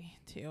with Lindsay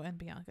too and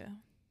Bianca.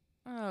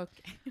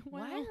 Okay.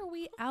 why Well, are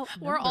we out?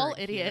 we're all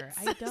idiots.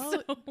 I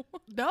don't. So-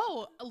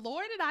 No,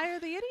 Lauren and I are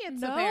the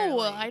idiots. no,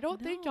 apparently. I don't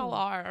think y'all No.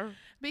 are.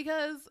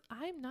 because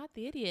I'm not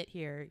the idiot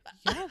here.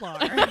 Y'all are.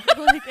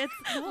 Like it's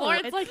no,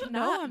 Lauren's it's like, no,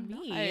 not I'm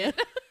me. not.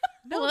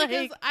 No, Like-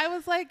 because I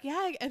was like,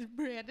 yeah, and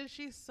Miranda,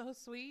 she's so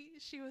sweet.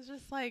 She was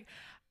just like,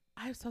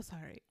 I'm so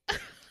sorry.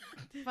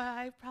 But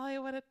I probably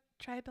would have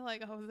tried to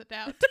like hose it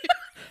down.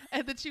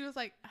 And then she was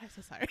like, I'm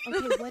so sorry.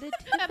 Okay, what did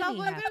And I Tiffany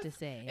was like, have to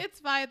say? It's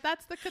fine.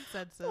 That's the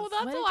consensus. Well,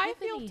 that's what how did I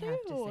feel Tiffany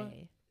have to too.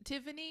 say?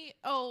 Tiffany,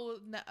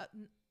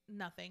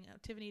 nothing.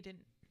 Tiffany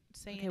didn't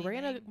say Okay,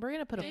 anything. we're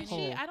gonna put a Did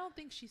poll. she? I don't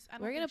think she's. I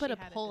don't We're gonna think put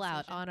she a had poll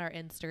out decision. on our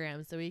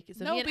Instagram so me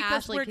No, and because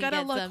Ashley we're can gonna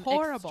get look some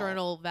horrible.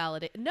 external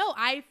validation. No,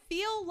 I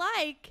feel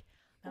like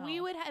we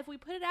No. would if we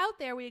put it out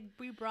there. We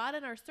brought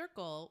in our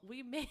circle.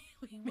 We may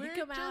We're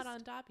come out just- on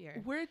top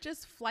here. We're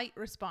just flight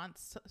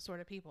response sort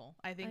of people.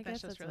 I think I that's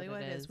guess just that's really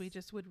what what it it is. We is.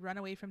 just would run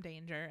away from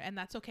danger, and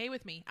that's okay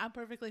with me. I'm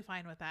perfectly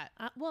fine with that.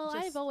 Well,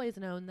 just- I've always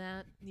known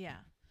that. Yeah.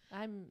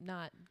 I'm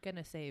not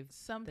gonna save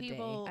Some the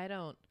people day. I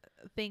don't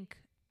think,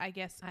 I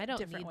guess, I don't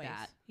different need ways.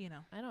 that. You know.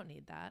 I don't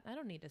need that. I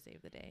don't need to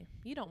save the day.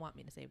 You don't want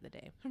me to save the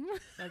day.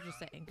 I'm just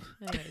saying.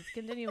 Anyways,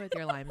 continue with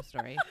your Lime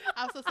story.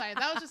 Also, side.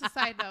 That was just a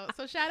side note.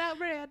 So shout out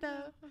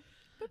Miranda.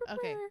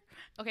 Okay.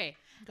 Okay.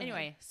 Go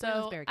Anyway, Brandon's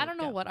so I barricade, don't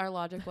know go. what our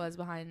logic was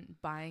behind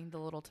buying the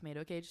little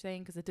tomato cage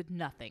thing because it did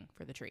nothing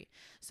for the tree.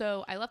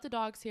 So I left the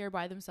dogs here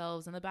by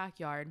themselves in the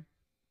backyard.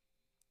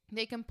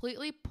 They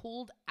completely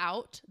pulled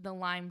out the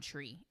lime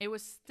tree. It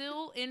was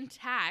still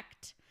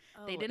intact.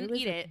 They didn't was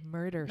eat a it.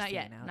 Murder Not scene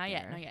yet. out Not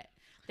yet. there. Not yet.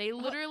 They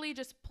literally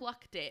just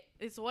plucked it.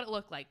 It's what it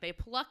looked like. They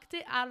plucked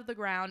it out of the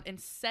ground and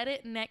set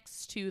it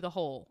next to the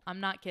hole. I'm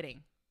not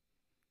kidding.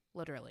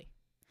 Literally.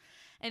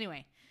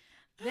 Anyway,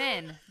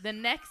 then the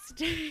next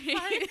day,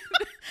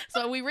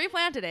 so we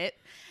replanted it.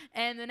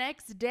 And the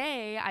next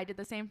day, I did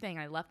the same thing.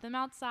 I left them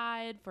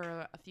outside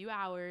for a few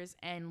hours.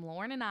 And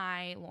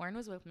Lauren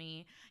was with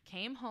me,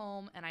 came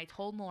home. And I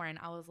told Lauren,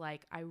 I was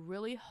like, I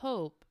really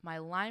hope my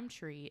lime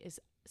tree is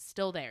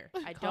still there.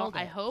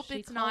 I hope She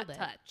it's not called it.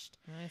 touched.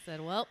 And I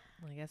said, well,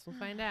 I guess we'll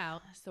find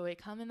out. So we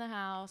come in the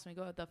house. And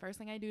we go. The first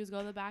thing I do is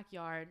go to the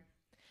backyard.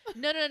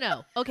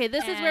 No. Okay,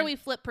 this is where And- we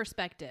flip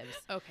perspectives.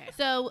 Okay.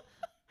 So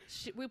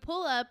we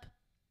pull up,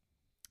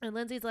 and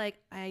Lindsay's like,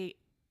 I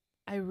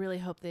really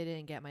hope they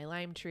didn't get my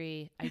lime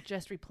tree. I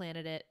just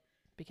replanted it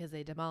because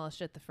they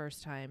demolished it the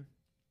first time.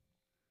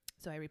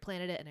 So I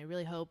replanted it, and I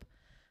really hope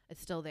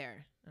it's still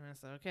there. And I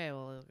said, okay,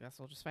 well, I guess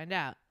we'll just find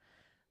out.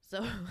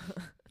 So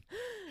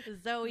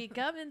so we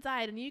come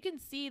inside, and you can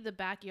see the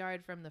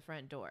backyard from the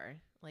front door.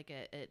 Like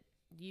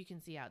you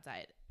can see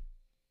outside.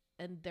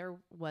 And there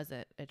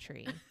wasn't a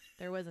tree.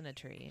 There wasn't a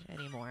tree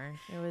anymore.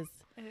 It was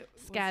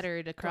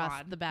scattered across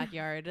gone. the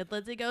backyard. And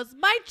Lindsay goes,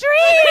 my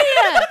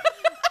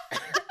tree!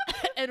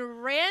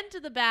 And ran to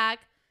the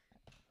back,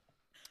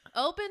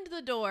 opened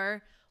the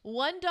door.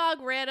 One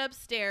dog ran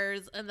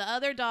upstairs, and the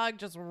other dog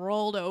just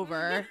rolled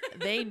over.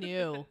 They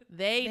knew.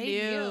 They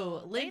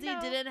knew. They Lindsay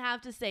know. didn't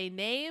have to say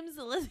names.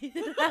 Lindsay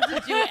didn't have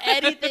to do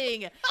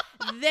anything.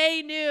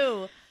 They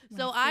knew.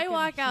 So I freaking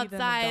walk heathen of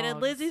outside, and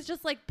dogs. Lindsay's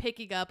just like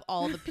picking up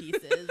all the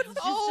pieces. She's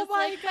Oh just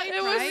my like, God,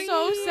 It was right?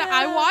 so sad.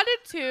 I wanted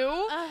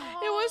to.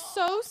 Ugh. It was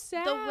so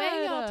sad. The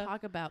way y'all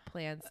talk about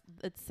plants,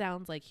 it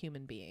sounds like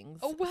human beings.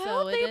 Oh, well,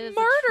 So it they is a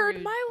murdered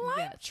true- my lime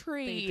yes,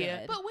 tree. They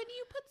did. But when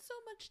you put so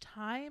much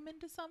time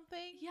into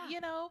something, Yeah. you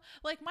know,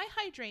 like my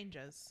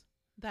hydrangeas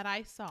that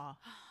I saw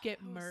get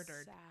That was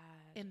murdered sad.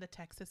 in the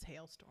Texas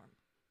hailstorm.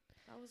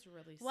 That was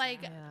really sad. Like,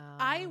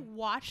 I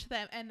watched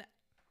them, and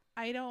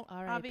I don't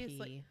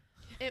obviously.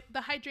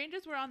 The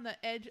hydrangeas were on the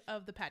edge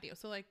of the patio,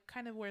 so like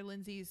kind of where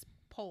Lindsay's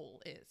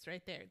pole is,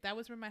 right there. That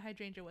was where my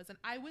hydrangea was, and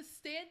I was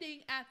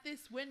standing at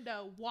this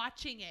window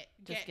watching it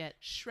Just get-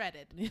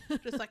 shredded,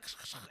 just like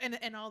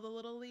and all the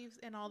little leaves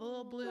and all the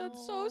little blue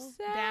That's so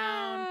sad.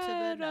 down to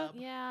the nub.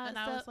 Yeah, And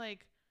I was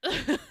like,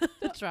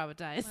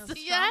 traumatized. that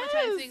was Yes.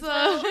 traumatizing. So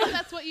I'm sure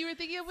that's what you were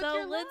thinking of with So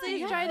your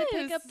Lindsay's line. trying to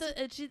pick up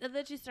Yes. and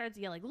then she starts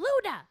yelling,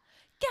 Luna,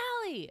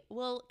 Callie.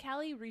 Well,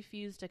 Callie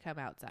refused to come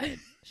outside.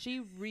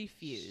 She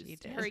refused. She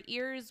did. Her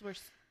ears were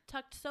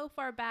tucked so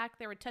far back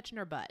they were touching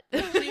her butt.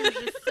 She was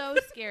just so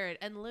scared,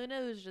 and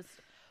Luna was just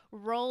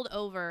rolled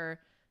over,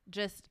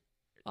 just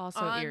Also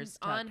on, ears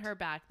on tucked. her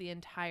back the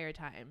entire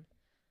time.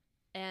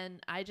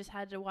 And I just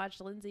had to watch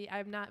Lindsay.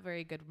 I'm not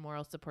very good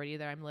moral support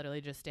either. I'm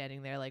literally just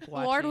standing there like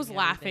watching. Lord was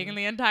laughing everything.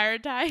 the entire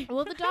time.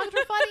 Well, the dogs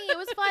were funny. It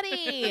was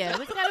funny. It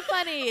was kind of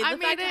funny. I The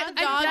mean, fact that it,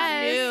 the dogs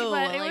yes, knew.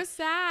 but it like, was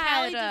sad.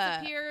 Callie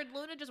disappeared.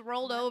 Luna just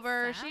rolled That's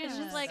over. She was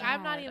sad. just like,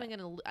 I'm not Sad. even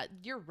gonna.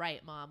 You're right,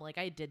 Mom. Like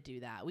I did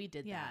do that. We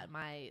did Yeah. that.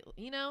 My,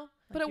 you know.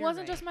 But Like, it you're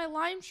wasn't right. just my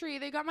lime tree.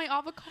 They got my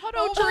avocado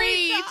Oh my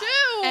tree God.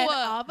 too. And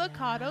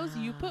avocados,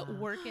 you Yeah. put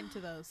work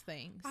into those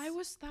things.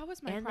 That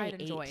was my And pride they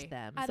and joy. ate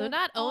them. Out So of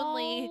not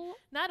only all-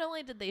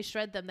 did they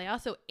shred them, they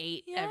also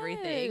ate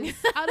everything.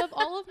 Yes. Out of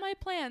all of my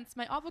plants,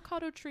 my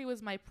avocado tree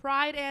was my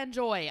pride and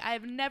joy. I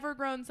have never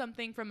grown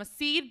something from a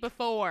seed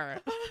before.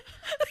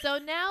 So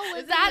now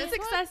Lindsay, That this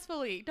one-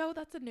 successfully. No,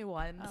 that's a new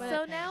one. Oh. but-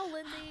 So now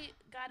Lindsay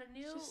got a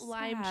new She's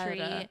lime sad.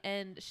 tree,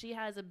 and she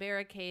has a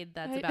barricade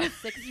that's I- about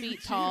 6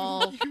 feet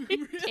tall,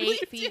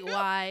 8 feet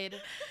wide.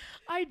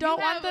 I don't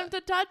want have them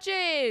to touch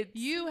it.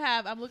 You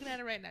have, I'm looking at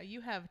it right now.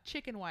 You have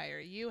chicken wire.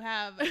 You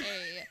have a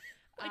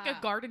Like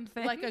a garden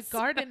fence. Like a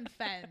garden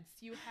fence.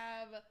 You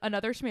have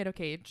Another tomato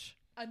cage.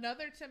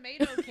 another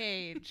tomato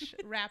cage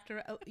wrapped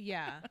around.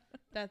 Yeah,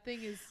 that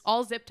thing is.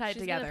 All zip tied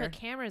She's together. gonna put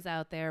cameras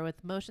out there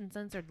with motion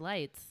censored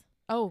lights.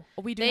 Oh,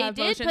 we do They have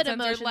did motion put a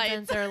censored motion lights.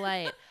 sensor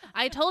light.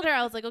 I told her,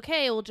 I was like,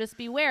 okay, well, just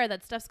beware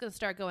that stuff's gonna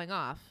start going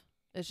off.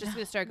 It's just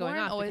gonna start going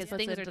Lauren off always because puts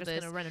things are into just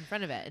this. gonna run in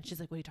front of it. And she's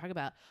like, "What are you talking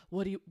about?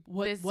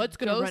 This What's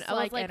gonna run?" I was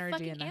ghost-like like, energy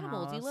 "Fucking in the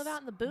animals! You live house."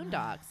 out in the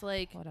boondocks,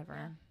 like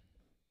Whatever.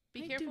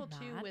 Be I careful do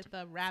too not. with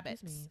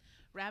rabbits. me.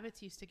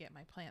 Rabbits used to get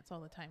my plants all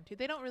the time too.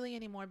 They don't really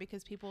anymore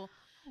because people,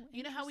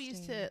 you know how we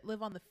used to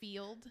live on the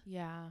field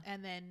Yeah.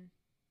 and then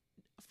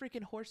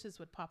freaking horses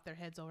would pop their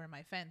heads over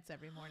my fence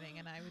every morning,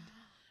 and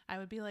I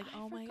would be like,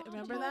 oh my, forgot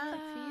remember about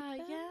that? Feed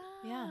them?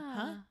 Yeah.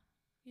 Huh?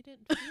 you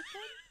didn't feed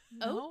them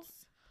No.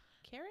 oats,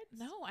 carrots.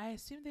 No, I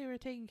assumed they were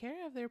taken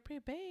care of. They were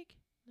pretty big.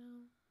 No.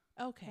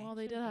 Okay. Well,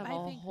 they did have I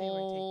a think they were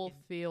whole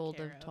taken field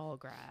care of of. tall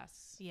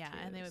grass. Yeah,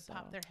 and they too, would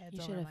pop so- their heads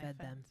You over should my have fed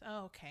them. fence.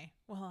 Oh, okay.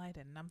 Well, I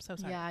didn't. I'm so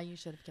sorry. Yeah, you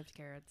should have kept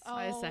carrots.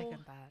 I Oh.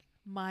 second that.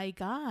 My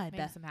God.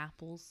 Maybe some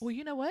apples. Well,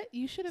 you know what?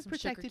 You should have Some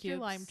sugar protected your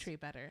lime cubes. tree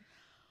better.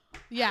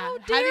 Yeah. How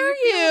do dare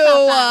you? Feel you? about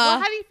that? Well,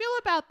 how do you feel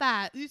about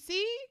that? You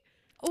see?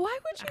 Why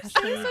would you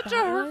Ashley, say such a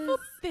that hurtful was-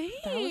 thing?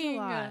 That was a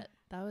lot.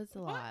 That was a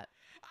lot.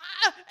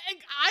 I'm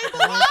That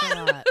was a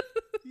alive. lot.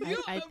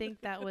 You I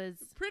think that was.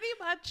 pretty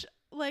much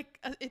like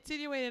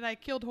insinuated I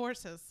killed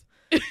horses.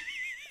 And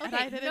I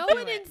Okay, didn't no do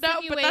one it. No,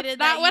 but insinuated that's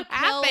not that what you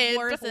killed happened.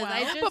 horses.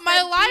 I Well, just But my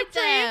said lime feed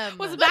tree them.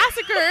 was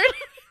massacred.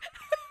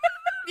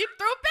 You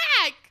throw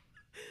back.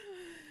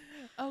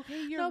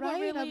 Okay, you're No, but right.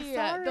 I'm really,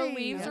 sorry. the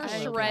leaves are I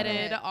get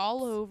shredded it.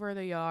 all over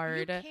the You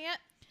yard. can't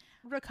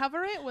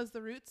recover it. Was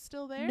the roots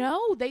still there?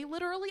 No, they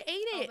literally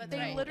ate Oh, it. that's they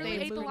right. literally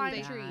ate the moved- lime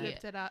they tree.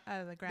 ripped it out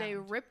of the ground. They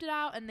ripped it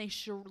out and they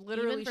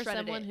literally Even for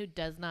shredded someone it. who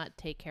does not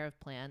take care of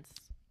plants,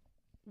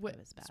 It was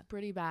It's bad.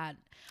 pretty bad.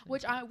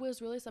 Which I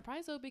was really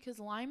surprised though because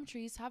lime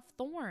trees have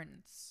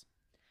thorns.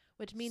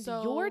 which means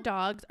So- your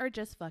dogs are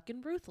just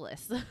fucking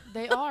ruthless.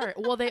 They are.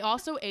 Well, they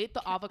also ate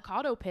the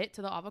avocado pit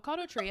to the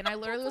avocado tree, and I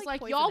literally was That's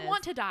like, like "Y'all poisonous.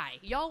 want to die?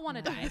 Y'all want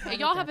to No, die? have a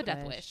Y'all have a death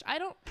death wish. wish. I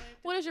don't.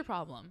 What is your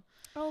problem?"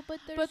 Oh, but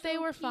They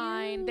were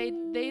fine. They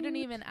didn't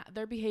even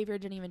their behavior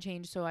didn't even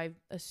change. So I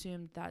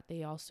assumed that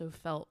they also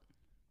felt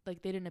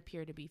like they didn't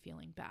appear to be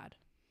feeling bad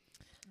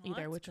Well,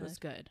 either, that's which was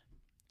good.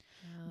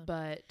 Yeah.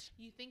 But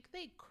You think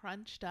they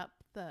crunched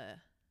up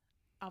the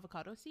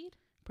avocado seed?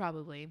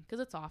 probably because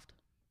it's soft.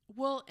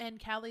 Well, and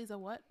Callie's a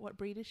what? What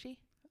breed is she?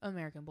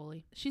 American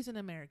bully. She's an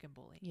American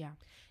bully. Yeah.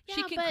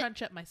 She Yeah, can but-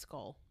 crunch up my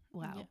skull.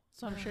 Wow. Yeah.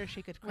 So I'm sure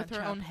she could With crunch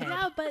her up. own head.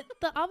 Yeah, but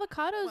the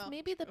avocados, Well,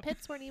 maybe the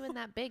pits weren't even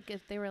that big.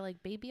 If they were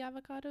like baby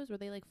avocados, were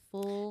they like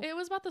full? It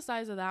was about the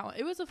size of that one.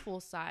 It was a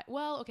full size.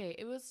 Well, okay,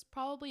 it was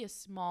probably a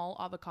small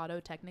avocado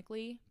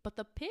technically, but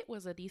the pit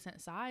was a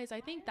decent size.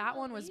 I think that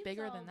one was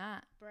bigger than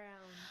that. brown.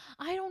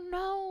 I don't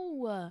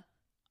know.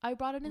 I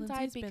brought it inside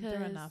Lindsay's because been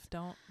through enough.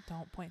 Don't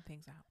point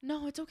things out.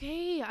 No, it's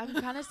okay. I'm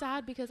kind of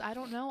sad because I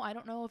don't know. I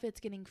don't know if it's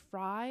getting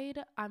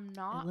fried. I'm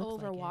not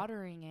looks like it.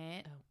 overwatering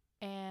it.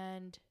 Oh.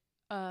 And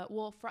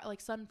well, like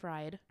sun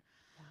fried.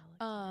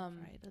 Wow,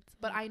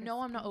 But I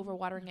know I'm not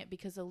overwatering it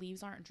because the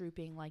leaves aren't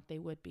drooping like they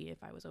would be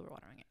if I was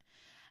overwatering it.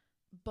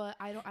 But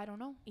I don't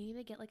know. You need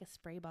to get like a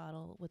spray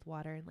bottle with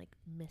water and like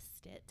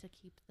mist it to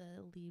keep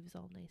the leaves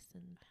all nice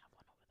and.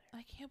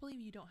 I can't believe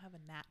you don't have a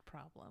gnat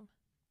problem.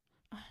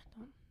 I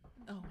don't.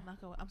 Oh, not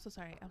go. I'm so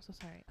sorry. I'm so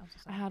sorry. I'm so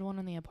I sorry. had one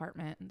in the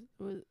apartment.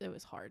 And it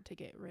was hard to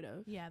get rid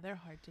of. Yeah, they're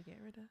hard to get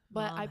rid of.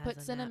 But Mom I has put a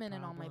gnat cinnamon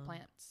in all my problem.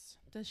 plants.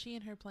 Does she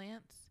and her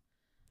plants?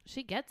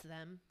 She gets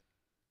them.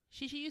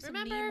 She should use some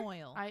Remember? neem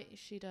oil.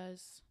 She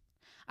does.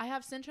 I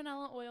have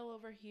citronella oil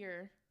over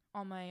here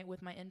on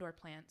with my indoor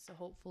plants, so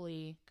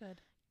hopefully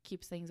Good.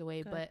 keeps things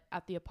away. Good. But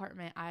at the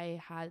apartment,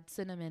 I had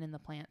cinnamon in the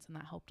plants, and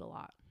that helped a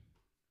lot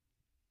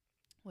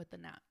with the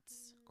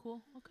gnats.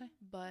 Cool. Okay.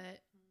 But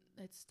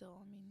it's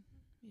still, I mean,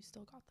 you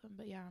still got them.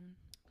 But yeah, I'm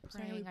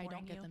Sorry praying we I boring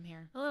don't get you. them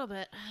here. A little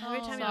bit. Every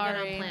Oh, time you get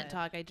sorry. on plant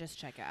talk, I just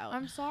check out.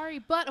 I'm sorry,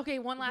 but okay.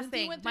 One last Lindsay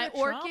thing, went through my a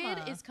orchid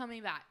trauma. is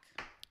coming back.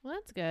 Well,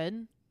 that's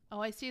good. Oh,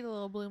 I see the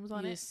little blooms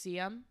on You it. see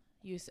them?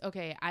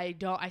 Okay, I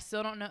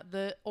still don't know.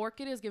 The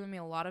orchid is giving me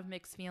a lot of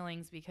mixed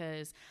feelings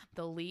because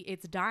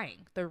it's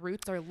dying. The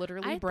roots are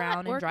literally I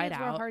brown thought and dried orchids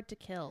were out. hard to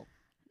kill.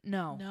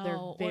 No,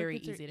 No, they're very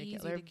orchids are easy to easy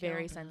kill. They're to kill.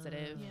 very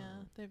sensitive. Yeah,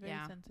 they're very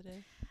Yeah.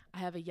 sensitive. I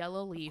have a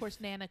yellow Of leaf. course,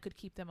 Nana could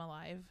keep them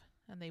alive,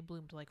 and they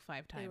bloomed like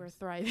 5 times. They were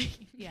thriving.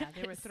 Yeah,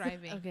 they were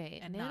thriving. Okay,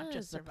 and Nana not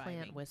just is the plant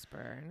surviving.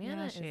 whisperer. Yeah,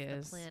 Nana she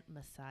is is. the plant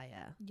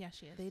messiah. Yeah,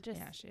 she is. They just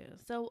Yeah, she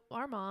is. so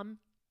our mom,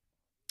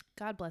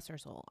 God bless her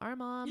soul. Our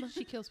mom,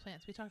 she kills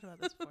plants. We talked about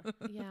this before.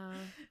 yeah,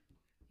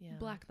 yeah,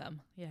 Black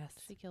them. Yes.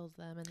 She kills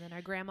them, and then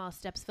our grandma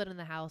steps foot in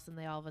the house, and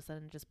they all of a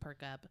sudden just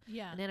perk up.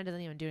 Yeah, And Nana doesn't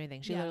even do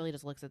anything. She Yeah. literally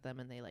just looks at them,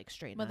 and they like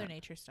straighten Mother up.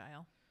 Nature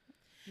style.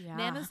 Yeah.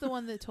 Nana's the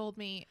one that told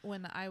me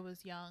when I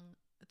was young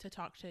to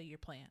talk to your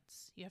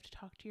plants. You have to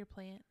talk to your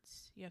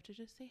plants. You have to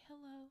just say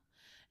hello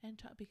and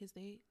talk because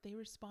they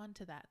respond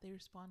to that. They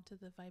respond to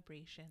the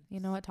vibrations. You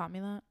know what taught me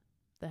that?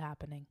 The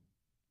Happening.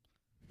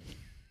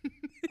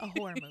 A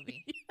horror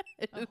movie.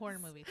 A horror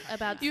movie.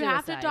 About You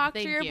have to suicide. doctor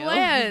Thank your you.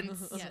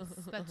 plans. Yes,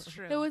 that's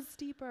true. It was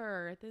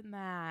steeper than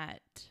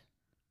that.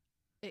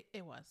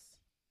 It was.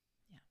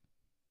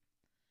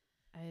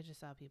 I just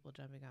saw people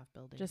jumping off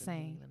buildings. Just and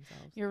hanging saying.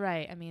 themselves. You're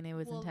right. I mean, it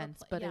was Well, the intense,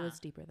 pla- but it was yeah.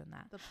 steeper than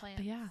that. The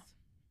plants. yeah.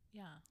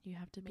 Yeah. You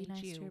have to be Made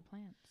nice you to your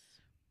plants.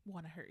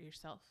 Want to hurt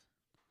yourself.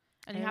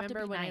 And I you have to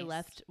remember be when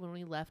nice. when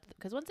we left,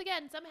 because once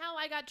again, somehow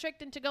I got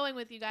tricked into going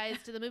with you guys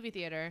to the movie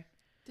theater.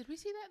 Did we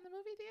see that in the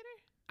movie theater?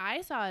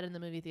 I saw it in the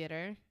movie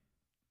theater.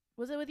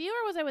 Was it with you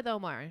or was I with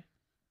Omar?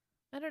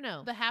 I don't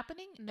know. The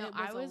Happening? No, It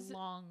I was was- a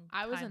long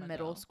I was time in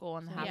middle ago. school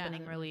and the So yeah.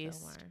 happening it was with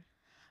released. Omar.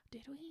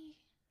 Did we?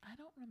 I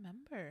don't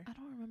remember. I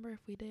don't remember if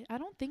we did. I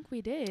don't think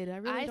we did. I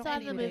really I don't saw it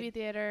think in the we movie did.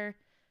 theater,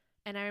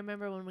 and I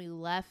remember when we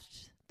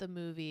left the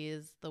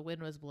movies, the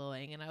wind was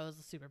blowing, and I was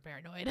super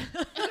paranoid. I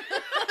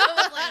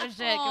was like, oh, shit,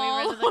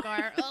 can we run to the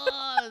car?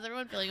 Oh, is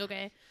everyone feeling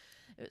okay?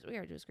 It was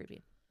weird. It was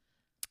creepy.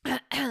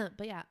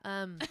 But yeah,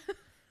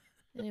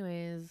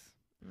 anyways,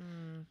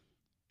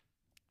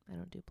 I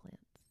don't do plants.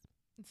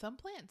 Some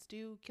plants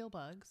do kill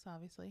bugs,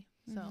 obviously.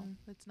 So Mhm.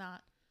 it's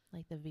not.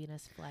 Like the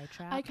Venus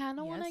flytrap. I kind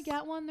of want to Yes.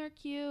 get one. They're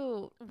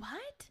cute. What? I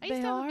used They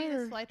to have a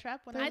Venus are. flytrap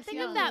when I I was think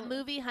young. of that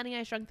movie, Honey,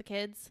 I Shrunk the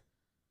Kids.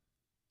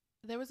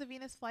 There was a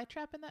Venus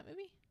flytrap in that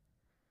movie.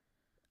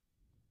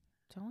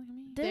 Don't look at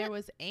me. There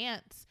was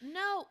ants.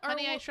 No, or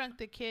Honey, I Shrunk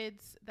the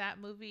Kids. That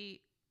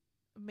movie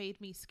made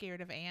me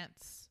scared of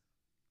ants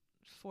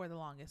for the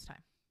longest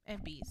time,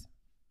 and bees.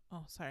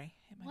 Oh, sorry,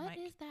 hit my what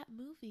mic. is that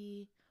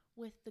movie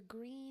with the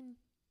green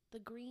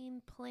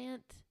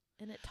plant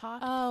and it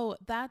talked? Oh,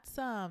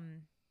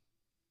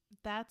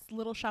 that's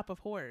Little Shop of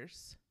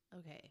Horrors.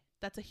 Okay.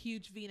 That's a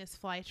huge Venus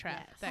flytrap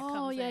Yes. that Oh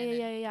comes yeah, in yeah, and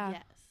yeah, yeah.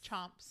 Yes.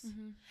 chomps,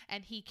 Mm-hmm.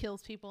 and he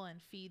kills people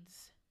and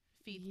feeds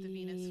the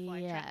Venus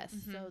flytrap. Yes.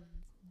 Mhm. So,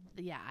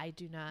 yeah, I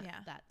do not.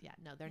 Yeah.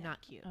 No, they're Yeah.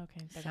 not cute.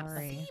 Okay, They're not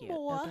sorry. fucking cute.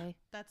 Seymour. Okay.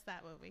 That's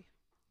that movie.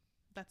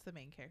 That's the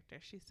main character.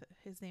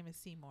 His name is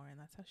Seymour, and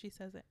that's how she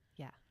says it.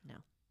 Yeah. No.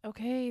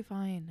 Okay,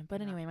 fine. But They're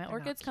not- anyway, my they're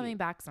not orchid's coming cute.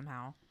 back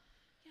somehow.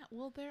 Yeah.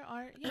 Well, there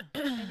are. Yeah.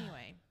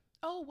 Anyway.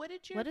 Oh, what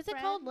did your What is it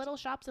called? friend- Little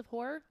Shops of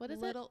Horror. What is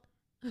Little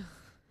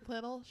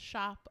Little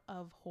Shop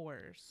of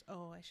Horrors.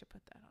 Oh, I should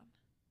put that on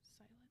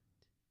silent.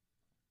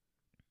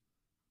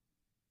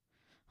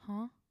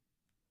 Huh?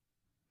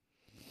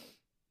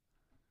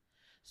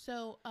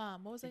 So,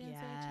 what was I it? gonna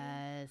say to you?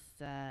 Yes.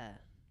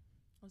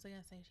 What was I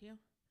gonna say to you?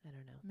 I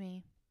don't know.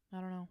 Me? I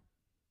don't know.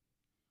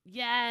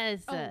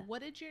 Yes. Oh,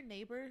 what did your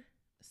neighbor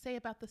say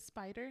about the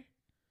spider?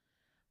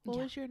 What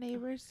Yeah. was your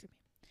neighbor's?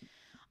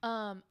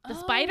 The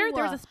spider.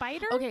 There was a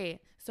spider. Okay,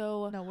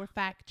 so No, we're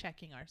fact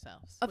checking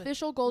ourselves. with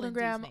official Golden Lindsay's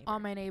Gram neighbor.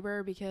 on my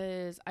neighbor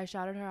because I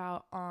shouted her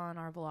out on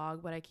our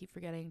vlog, but I keep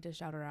forgetting to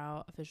shout her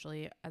out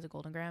officially as a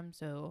Golden Gram.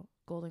 So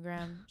Golden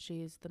Gram,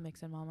 she's the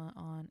Mix and Mama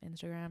on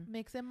Instagram.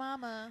 Mix and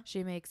Mama.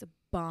 She makes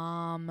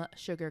bomb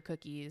sugar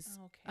cookies.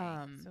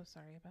 Okay. So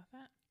sorry about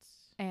that.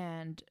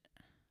 And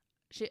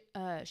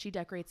she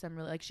decorates them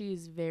really, like,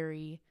 she's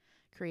very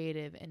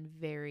creative and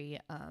very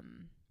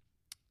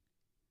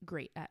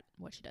great at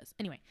what she does.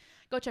 Anyway,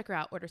 go check her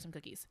out, order some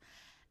cookies.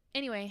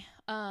 Anyway,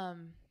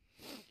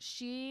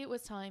 she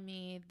was telling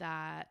me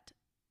that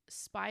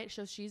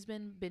so she's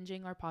been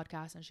binging our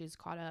podcast and she's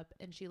caught up,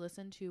 and she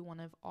listened to one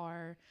of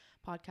our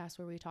podcasts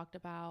where we talked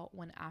about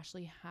when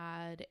Ashley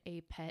had a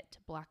pet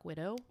black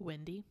widow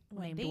Wendy.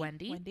 named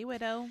Wendy. Wendy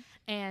Widow.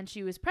 And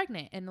she was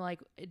pregnant, and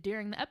like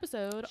during the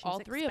episode She all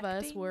was three of us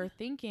expecting. were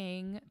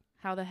thinking,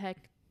 how the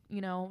heck,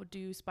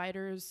 do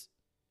spiders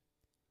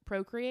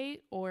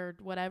procreate or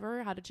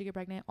whatever? How did she get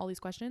pregnant? All these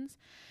questions.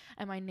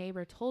 And my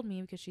neighbor told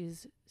me, because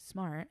she's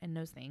smart and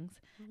knows things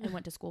and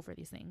went to school for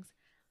these things,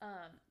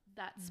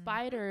 that Mhm.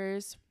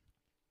 spiders,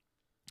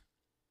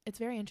 it's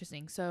very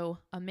interesting. So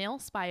a male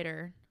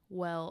spider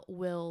will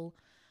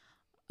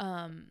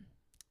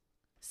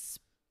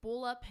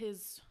spool up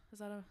his, is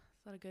that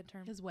a good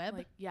term? His web.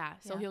 Like, yeah.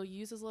 So Yeah. he'll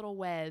use his little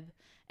web,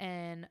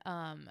 and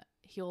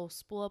he'll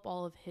spool up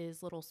all of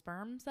his little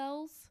sperm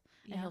cells,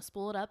 and he'll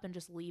spool it up and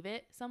just leave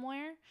it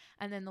somewhere.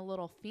 And then the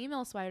little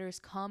female spiders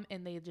come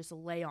and they just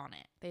lay on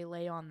it. They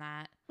lay on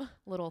that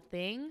little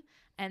thing,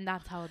 and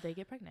that's how they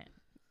get pregnant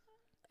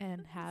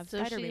and have So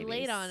spider she babies.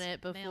 laid on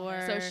it Nailed before.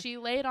 it. So she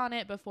laid on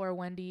it before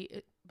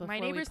Wendy. before my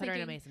we neighbor's put her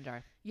in a thinking- mason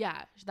jar.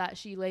 Yeah, that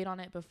she laid on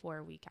it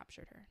before we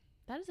captured her.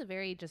 That is a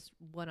very just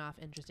one-off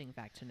interesting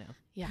fact to know.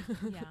 Yeah,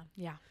 Yeah.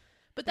 yeah.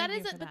 But Thank that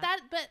you isn't. for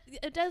But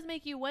it does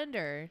make you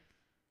wonder.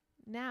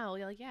 Now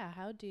you're like, yeah,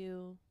 how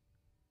do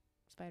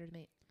spiders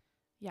mate?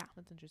 Yeah.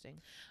 That's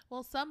interesting.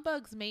 Well, some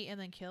bugs mate and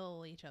then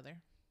kill each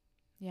other,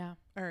 Yeah.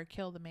 or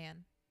kill the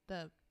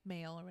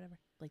male or whatever.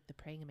 Like the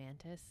praying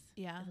mantis.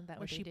 Yeah. Isn't that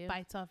where what they she do?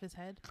 bites off his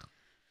head.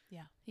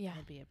 Yeah.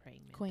 I'd be a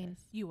praying mantis. Queen.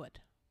 You would.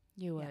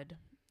 You Yeah. would.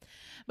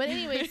 But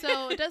anyway,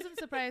 so it doesn't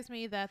surprise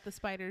me that the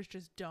spiders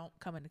just don't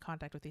come into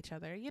contact with each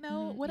other.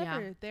 Mhm,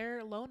 Whatever. yeah.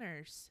 They're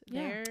loners.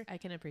 Yeah. They're I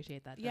can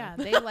appreciate that. Though. yeah.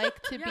 They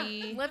like to Yeah,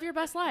 be. live your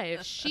best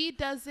life. She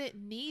doesn't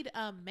need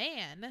a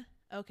man.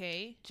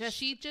 Okay.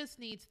 She just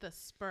needs the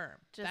sperm.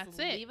 Just That's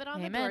it. leave it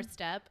on the Amen.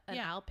 doorstep, and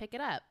Yeah. I'll pick it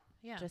up.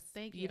 Yeah. Just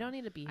thank you. You don't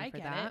need to be here I for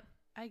get that. it.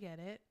 I get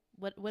it.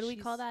 What do we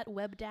call She's- that?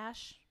 Web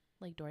dash?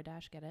 Like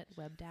DoorDash, get it?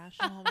 Web dash?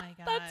 Oh my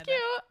god. That's cute.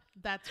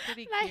 That's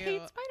pretty And I cute.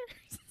 hate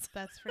spiders.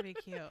 That's pretty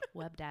cute.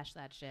 Web dash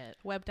that shit.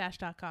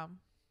 Webdash.com.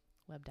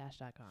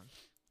 Webdash.com.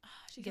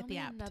 She Get told the me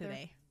app another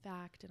today.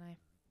 fact, and I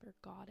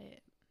forgot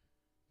it.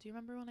 Do you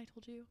remember when I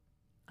told you?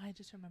 I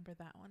just remember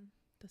that one.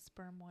 The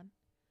sperm one.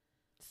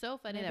 So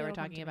funny Maybe that we're it'll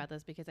come talking to me. about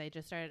this because I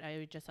just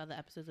saw the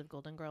episodes of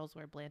Golden Girls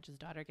where Blanche's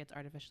daughter gets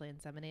artificially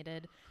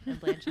inseminated and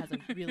Blanche has a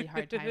really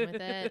hard time with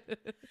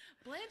it.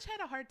 Blanche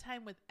had a hard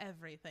time with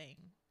everything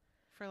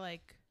for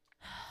like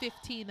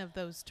 15 of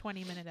those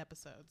 20-minute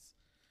episodes.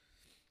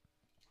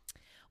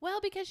 Well,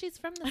 because she's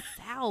from the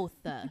South.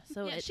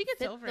 So Yeah, it she gets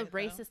fit over the it, though.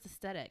 racist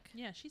aesthetic.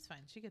 Yeah, she's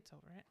fine. She gets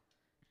over it.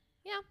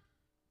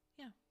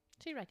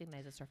 She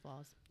recognizes her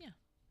flaws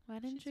Why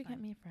didn't She's you get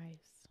fine. me fries?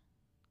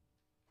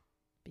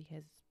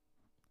 because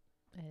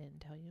I didn't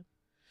tell you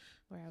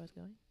where I was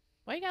going.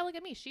 Why you gotta look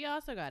at me? She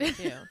also got it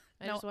too.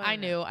 I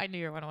knew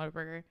you were going to want a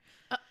burger.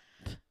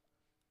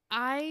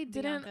 I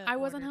didn't. Bianca I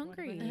wasn't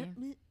ordered one of hungry.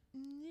 them.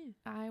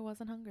 I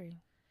wasn't hungry.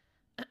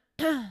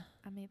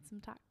 I made some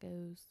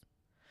tacos.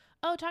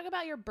 Oh, talk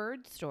about your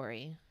bird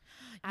story.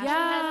 Ashley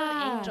Yeah.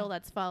 has an angel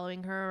that's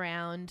following her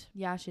around.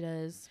 Yeah, she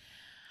does.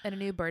 And a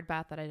new bird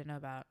bath that I didn't know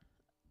about.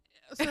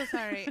 So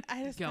sorry.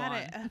 I just Go got on.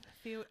 it a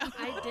few.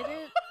 I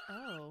didn't.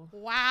 Oh.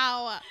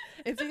 Wow.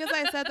 It's because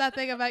I said that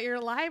thing about your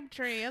lime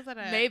tree, isn't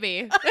it?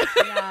 Maybe.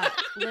 Yeah,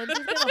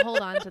 Lindsay's gonna hold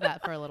on to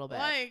that for a little bit.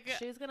 Like-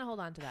 She's gonna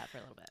hold on to that for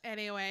a little bit.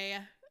 Anyway,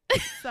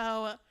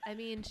 so I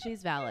mean,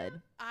 she's valid.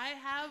 I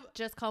have.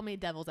 Just call me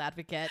devil's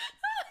advocate.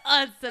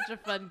 Oh, it's such a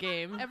fun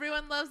game.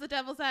 Everyone loves the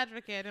devil's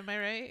advocate. Am I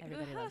right?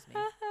 Everybody loves me.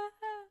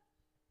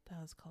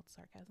 That was called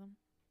sarcasm.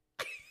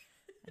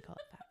 I call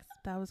it facts.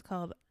 That was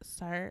called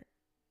Facts.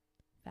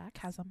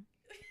 sarcasm.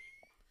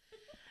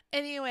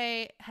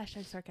 Anyway,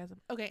 hashtag sarcasm.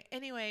 Okay.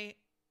 Anyway.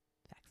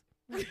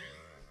 Facts.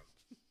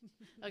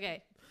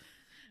 Okay.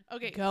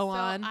 Okay. Go so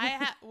on.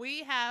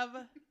 We have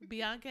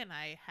Bianca and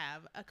I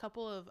have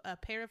a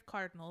pair of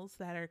cardinals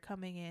that are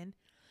coming in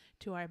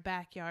to our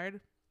backyard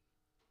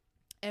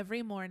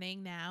every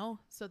morning now.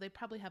 So they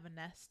probably have a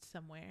nest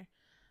somewhere.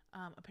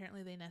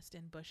 Apparently they nest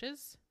in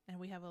bushes, and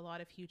we have a lot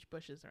of huge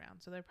bushes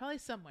around. So they're probably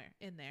somewhere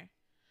in there.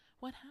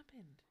 What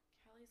happened?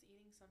 Kelly's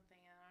eating something.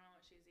 I don't know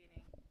what she's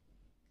eating.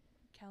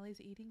 Callie's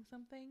eating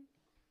something?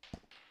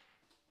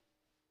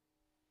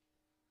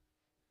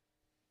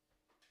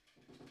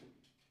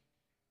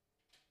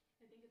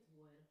 I think it's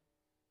wood.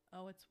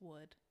 Oh, it's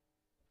wood.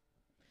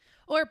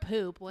 Or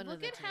poop. One of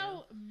Look the at two.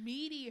 how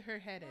meaty her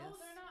head is. No,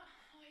 they're not.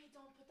 Wait,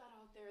 don't put that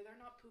out there. They're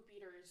not poop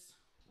eaters.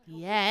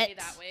 Yet.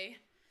 That way.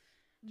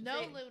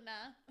 No, Say-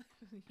 Luna.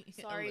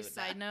 Sorry, Luna.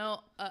 side note.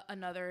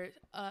 Another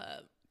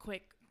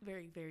quick,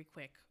 very, very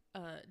quick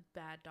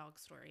bad dog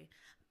story.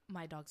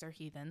 My dogs are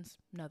heathens.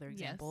 Another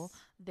example.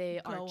 Yes. They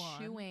are Go on.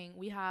 chewing.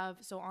 We have,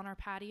 so on our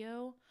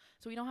patio,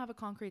 so we don't have a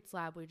concrete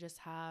slab. We just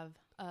have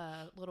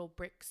little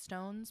brick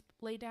stones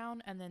laid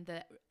down. And then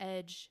the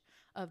edge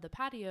of the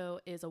patio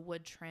is a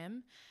wood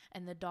trim.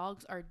 And the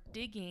dogs are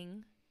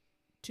digging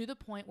to the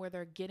point where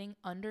they're getting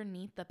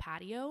underneath the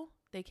patio.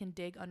 They can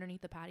dig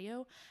underneath the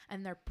patio.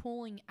 And they're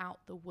pulling out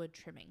the wood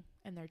trimming.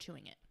 And they're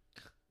chewing it.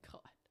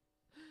 God.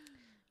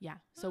 Yeah.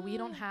 So we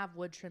don't have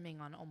wood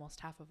trimming on almost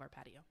half of our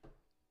patio.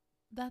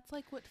 That's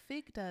like what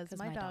Fig does. 'Cause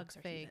My my dog's dogs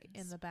are Fig in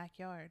heathens. the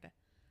backyard.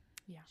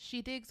 Yeah.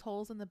 She digs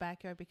holes in the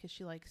backyard because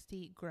she likes to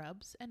eat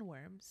grubs and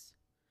worms.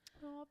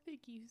 Oh,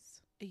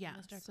 piggies. Yeah. I'm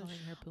gonna start so calling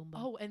sh- her Pumbaa.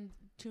 Oh, and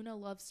Tuna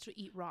loves to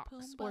eat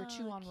rocks or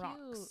chew Pumbaa, on cute.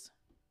 rocks.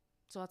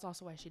 So that's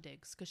also why she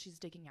digs, because she's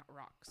digging out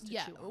rocks to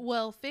yeah. chew on.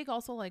 Well, Fig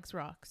also likes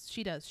rocks.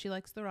 She does. She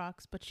likes the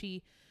rocks, but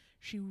she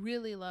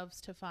really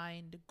loves to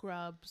find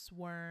grubs,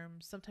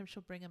 worms. Sometimes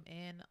she'll bring them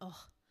in. Ugh.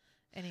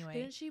 Anyway.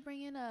 Didn't she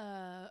bring in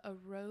a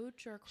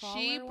roach or a crawler?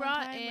 She one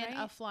brought time, in a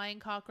right? flying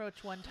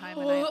cockroach one time,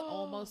 and I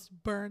almost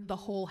burned the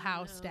whole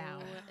house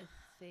down.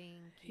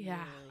 Thank you.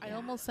 Yeah. I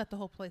almost set the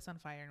whole place on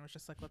fire and was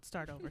just like, let's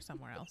start over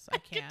somewhere else. I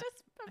can't.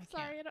 I'm I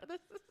sorry, I know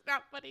this is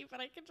not funny, but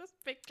I can just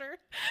picture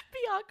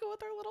Bianca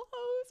with her little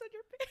hose and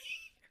your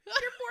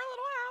your poor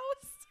little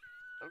house.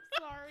 I'm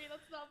sorry,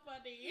 that's not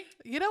funny.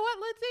 You know what,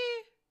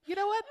 Lindsay? You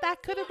know what?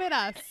 That could have been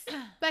us.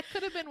 That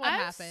could have been what I'm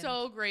happened.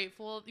 so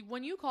grateful.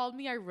 When you called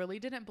me, I really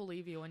didn't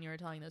believe you when you were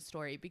telling this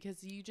story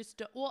because you just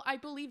don't, well, I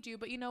believed you,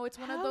 but you know, it's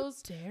one of How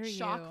those dare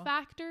shock you.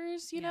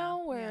 factors, you Yeah,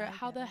 know, where yeah, I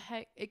how get the it.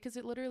 heck, because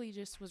it literally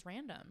just was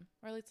random,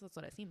 or at least that's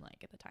what it seemed like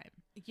at the time.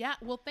 Yeah.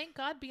 Well, thank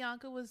God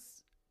Bianca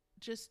was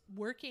just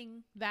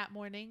working that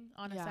morning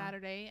on a Yeah.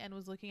 Saturday and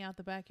was looking out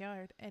the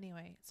backyard.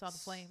 Anyway, saw the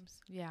flames.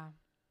 Yeah,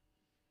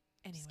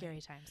 Anyway.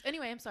 scary times.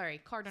 Anyway, I'm sorry,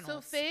 Cardinals. So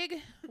Fig,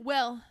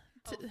 well,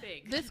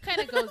 Fig. this kind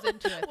of goes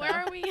into it. Where though.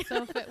 are we?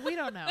 So we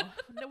don't know.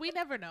 No, we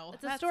never know.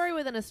 It's a story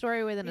within a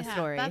story within a Yeah,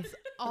 story. That's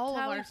all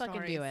how of we our fucking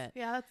stories. do it.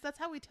 Yeah, that's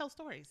how we tell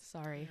stories.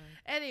 Sorry.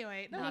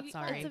 Anyway, no, Not you-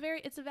 sorry.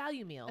 It's a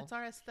value meal. It's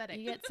our aesthetic.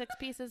 You get 6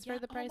 pieces Yeah, for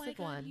the oh price my of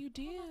God, one. You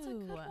do. That's a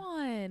good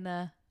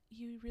one.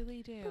 You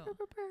really do.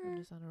 I'm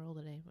just on a roll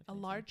today. What A can I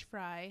say? large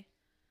fry,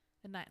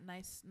 a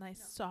nice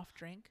soft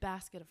drink.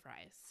 Basket of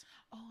fries.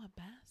 Oh, a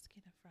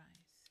basket of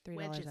fries. $3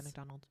 Wedges. at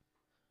McDonald's.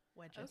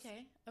 Wedges.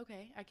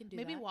 Okay, I can do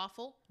Maybe that.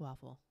 waffle.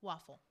 Waffle.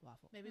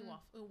 Maybe Mm.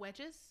 waffle. Ooh,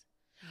 wedges.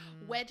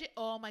 Mm. Wedge.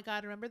 Oh my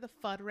God! Remember the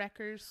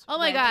Fuddruckers? Oh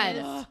my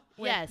wedges? God.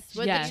 With- Yes,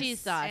 with Yes. the cheese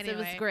sauce. It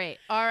was Anyway. great.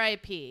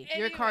 R.I.P.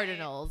 Your Anyway.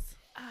 Cardinals.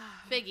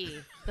 Ah.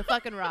 Figgy. The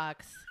fucking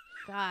rocks.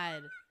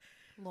 God.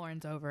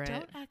 Lauren's over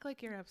Don't it. act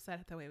like you're upset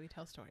at the way we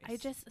tell stories. I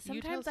just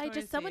You tell sometimes I stories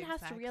just the someone has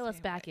to exact reel us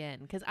same back way. in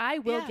because I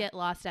will Yeah. get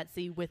lost at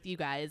sea with you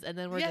guys and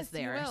then we're yes, just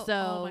there. You will. So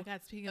oh my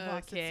God! Speaking of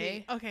lost at Okay.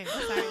 sea. Okay,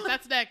 sorry.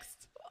 That's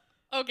next.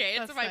 Okay,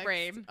 That's it's in my next.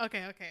 brain.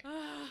 Okay.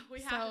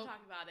 We have So- to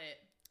talk about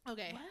it.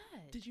 Okay.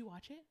 what? Did you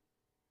watch it?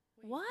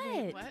 What?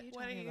 Wait, What what? are you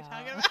What are talking you about?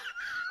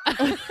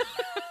 talking about?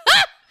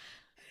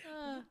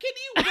 Can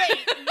you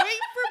wait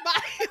for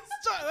my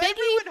story? Figgy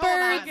Everyone,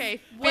 hold on. birds.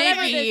 Okay,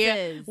 Whatever Figgy,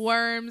 this is.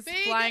 worms,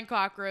 Big- flying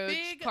cockroach,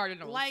 Big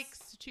cardinals.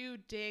 likes to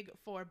dig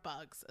for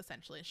bugs.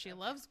 Essentially, she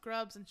loves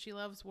grubs and she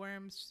loves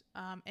worms.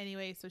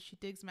 Anyway, so she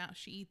digs them out.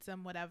 She eats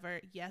them.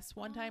 Whatever. Yes,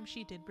 one time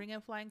she did bring a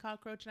flying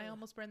cockroach, and I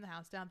almost burned the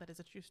house down. That is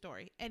a true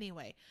story.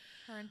 Anyway,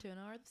 her and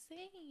Tuna are the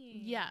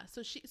same. yeah.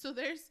 So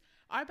there's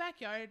our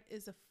backyard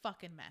is a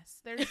fucking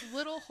mess. There's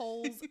little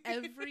holes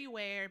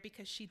everywhere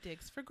because she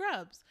digs for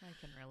grubs. I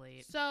can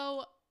relate.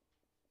 So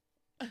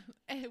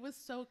it was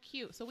so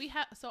cute. So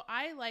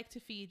I like to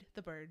feed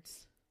the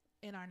birds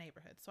in our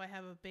neighborhood. So I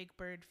have a big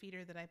bird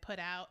feeder that I put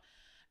out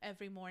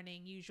every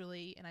morning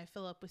usually, and I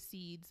fill up with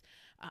seeds.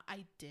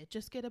 I did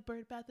just get a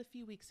bird bath a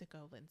few weeks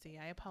ago, Lindsay.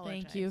 I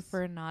apologize. Thank you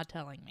for not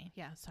telling me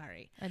Yeah,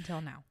 sorry.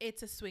 until now.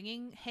 It's a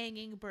swinging,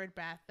 hanging bird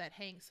bath that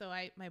hangs. So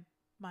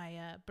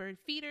my bird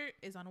feeder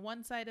is on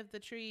one side of the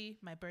tree.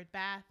 My bird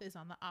bath is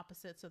on the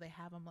opposite. So they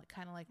have them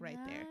kind of like right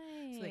there,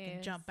 so they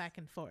can jump back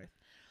and forth.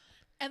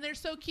 And they're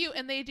so cute,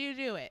 and they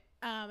do it.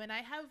 And I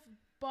have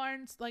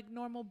barns, like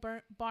normal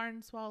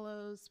barn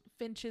swallows,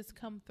 finches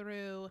come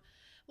through,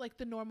 like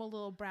the normal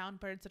little brown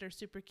birds that are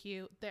super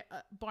cute.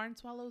 Barn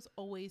swallows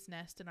always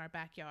nest in our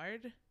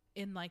backyard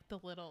in like the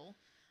little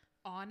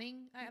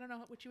awning. I don't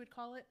know what you would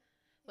call it,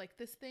 like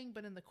this thing,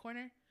 but in the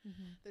corner.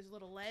 There's a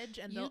little ledge,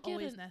 and You they'll get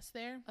always nest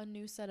there. A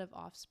new set of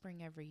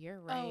offspring every year,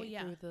 right? Oh,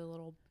 yeah. Through the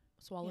little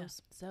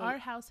swallows. So Our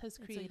house has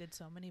like- created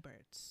so many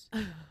birds.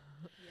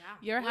 Yeah.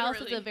 your house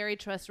is a very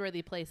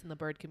trustworthy place in the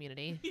bird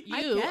community.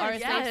 I You guess, are a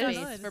yes. safe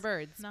space Good. for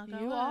birds. Knock on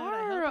You wood, are.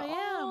 I hope I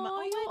am. Oh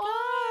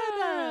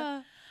my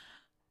God.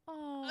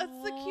 Oh,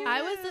 That's the cutest.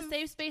 I was the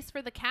safe space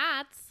for the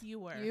cats. You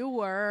were. You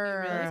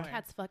were. really Those were.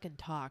 cats fucking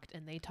talked,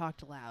 and they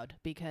talked loud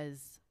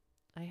because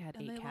I had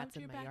And they 8 cats loved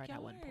in your my yard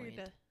at one point,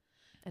 backyard.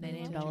 and They I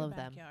named loved all your of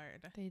them.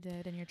 backyard. They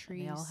did, and your And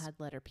trees. they all had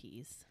letter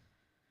P's.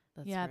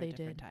 That's Yeah, for a they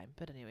different did. time.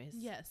 But anyways,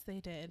 Yes, they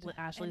did.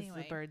 Ashley's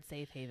Anyway. the bird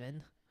safe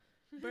haven.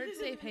 Bird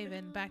safe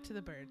haven. Back to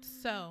the birds.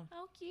 So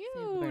How Save the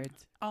cute.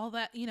 birds. all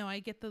that, I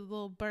get the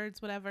little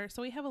birds, whatever.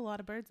 So we have a lot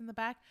of birds in the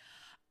back.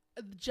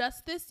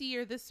 Just this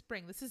year, this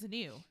spring, this is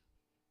new.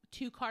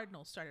 2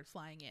 cardinals started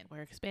flying in.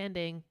 We're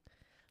expanding.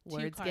 2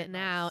 Words getting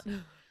out.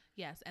 cardinals.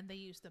 Yes, and they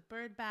use the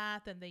bird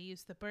bath and they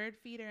use the bird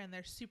feeder, and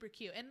they're super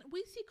cute. And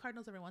we see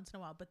cardinals every once in a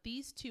while, but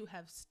these 2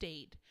 have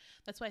stayed.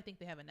 That's why I think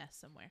they have a nest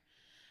somewhere.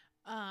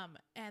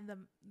 And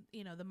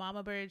the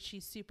mama bird,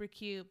 she's super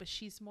cute, but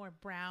she's more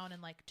brown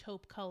and like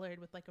taupe colored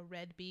with like a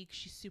red beak.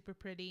 She's super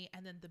pretty.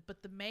 And then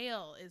the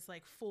male is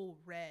like full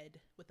red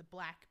with a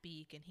black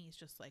beak, and he's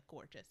just like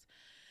gorgeous.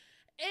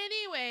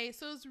 Anyway,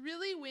 so it was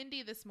really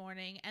windy this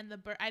morning, and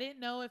I didn't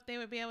know if they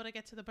would be able to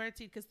get to the bird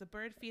seed because the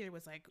bird feeder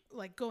was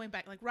like going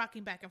back, like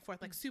rocking back and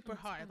forth, like super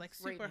hard, like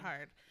super raining.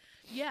 hard.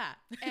 Yeah,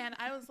 and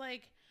I was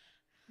like,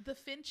 the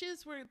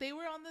finches were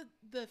on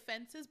the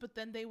fences, but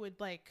then they would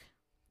like,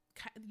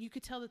 you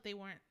could tell that they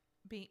weren't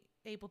being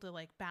able to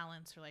like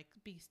balance or like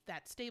be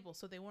that stable,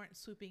 so they weren't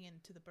swooping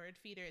into the bird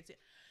feeder.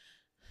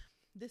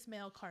 This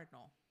male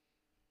cardinal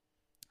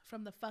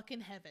from the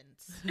fucking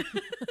heavens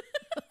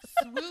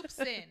swoops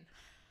in,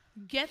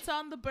 gets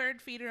on the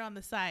bird feeder on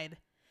the side,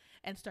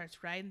 and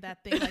starts riding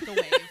that thing like a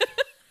wave.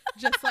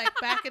 Just like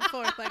back and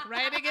forth, like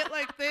riding it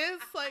like this,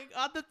 like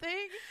on the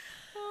thing,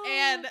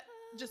 and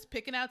just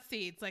picking out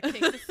seeds. Like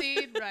takes a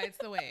seed, rides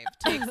the wave.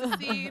 Takes a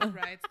seed,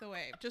 rides the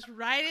wave. Just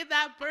riding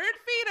that bird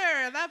feeder.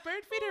 And that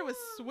bird feeder was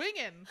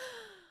swinging.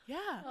 Yeah.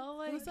 Oh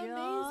my it was god.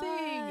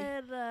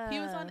 amazing. He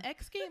was on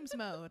X Games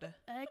mode.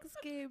 X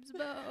Games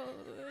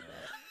mode.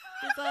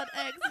 He's on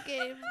X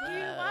Games mode. He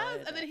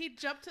was. And then he'd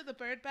jump to the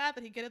bird bath,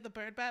 and he'd get in the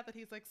bird bath, and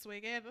he's like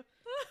swinging.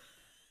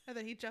 And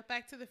then he'd jump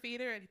back to the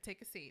feeder, and he'd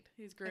take a seed.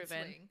 He's and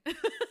grooving. swing.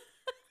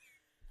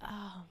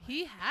 Oh,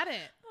 He had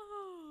it.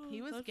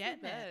 He was that's the getting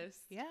it. best.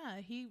 Yeah,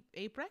 he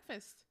ate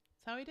breakfast.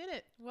 That's how he did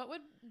it. What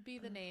would be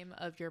the name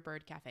of your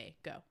bird cafe?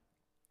 Go.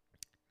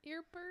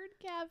 your bird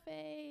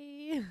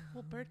cafe.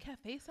 Well, Bird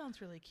Cafe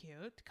sounds really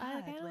cute. God,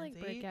 I kind of like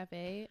Bird Lindsay.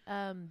 Cafe.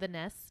 The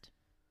Nest.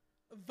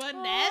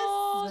 Vanessa.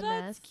 Oh, The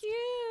that's nest. cute.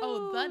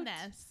 Oh, the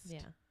nest. Yeah.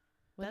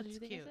 What did That's you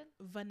think I cute. said?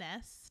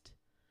 Vanessa.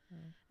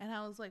 Mm. And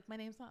I was like, my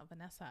name's not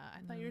Vanessa. I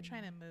thought you were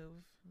trying to No.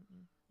 move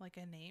like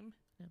a name.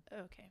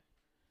 Okay.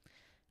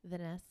 The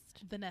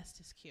Nest. The Nest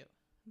is cute.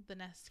 The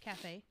Nest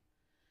Cafe.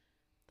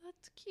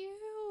 That's cute.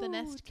 The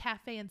Nest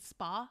Cafe and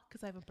Spa,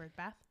 because I have a bird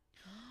bath.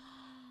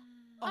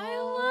 I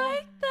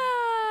like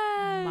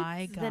that.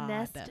 My God. The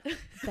Nest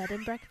bed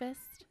and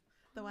breakfast.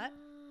 The what?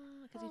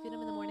 Because you feed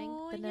them in the morning.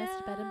 Oh, The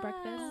Nest bed and Oh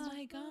breakfast.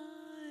 my God.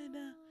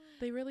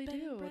 They really Bed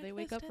and do. They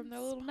wake breakfast up from and their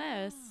little spa.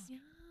 nests. Yeah.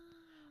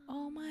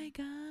 Oh my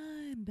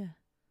God.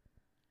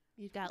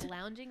 You've got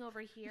lounging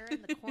over here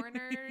in the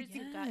corners.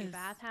 You've got your Yes.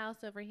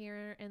 bathhouse over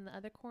here in the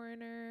other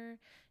corner.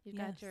 You've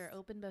got your Yes.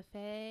 open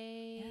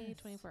buffet, Yes.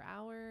 24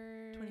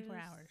 hours. 24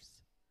 hours.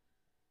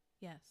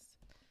 Yes.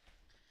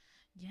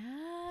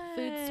 Yes.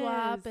 Food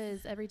swap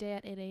is every day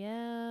at 8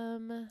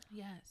 a.m.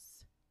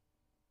 Yes.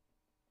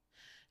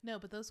 No,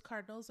 but those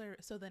cardinals are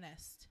so the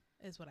nest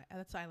is what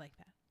I like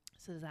that.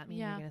 So does that mean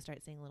Yeah. you're going to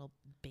start seeing little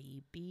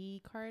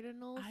baby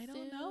cardinals I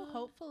don't know. soon?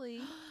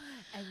 Hopefully.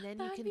 And then you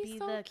That'd can be be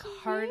so the cute.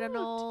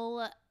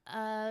 cardinal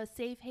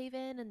safe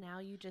haven, and now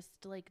you just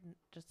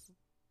just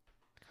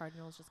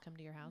cardinals just come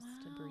to your house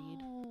to breed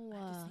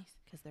Wow.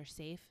 because they're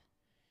safe.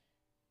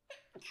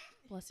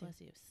 Bless you.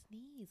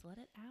 Sneeze. Let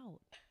it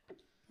out.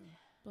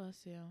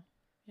 Bless you.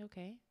 You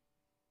okay?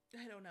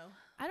 I don't know.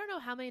 I don't know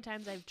how many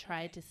times I've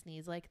tried to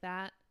sneeze like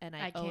that, and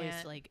I I always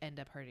can't. like end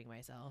up hurting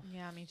myself.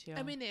 Yeah, me too.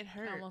 I mean, it I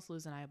hurt, almost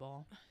lose an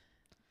eyeball.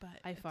 but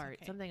I it's fart.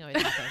 okay. Something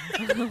always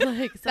happens.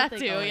 Like something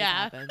too, always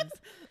yeah. happens.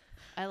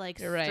 I like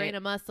You're right. strain a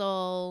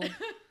muscle,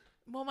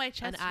 Well, my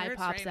chest an eye hurts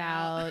pops right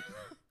now. out,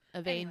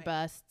 a vein Anyway.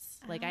 busts.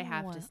 Like I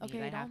have Ow. to sneeze. Okay,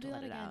 I don't have to do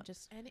let that it again. out.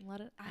 Just Any-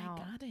 let it I out.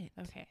 got it.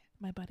 Okay.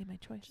 My body, my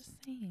choice.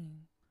 Just saying.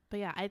 But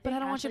yeah, I think But I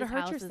don't want you to Ashley's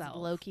hurt house yourself.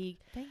 is low key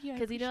Thank you.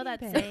 because you know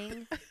that appreciate it.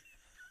 saying.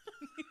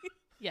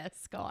 Yes,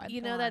 go on.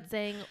 You Go know on. that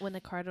saying, when a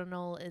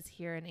cardinal is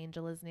here, an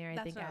angel is near. I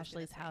That's think what I was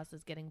gonna Ashley's say. house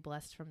is getting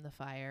blessed from the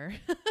fire.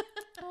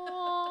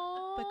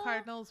 The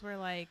Cardinals were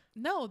like,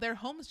 no, their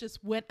homes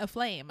just went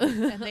aflame, and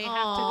they have to go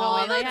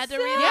Aw, in. they had to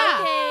Yeah.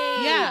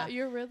 relocate. Yeah.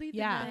 You're really the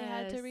Yeah. They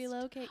had to best.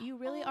 relocate. You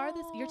really are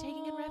this. You're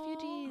taking in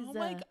refugees. Oh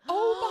my!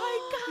 Oh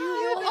my God! You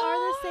really are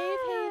the safe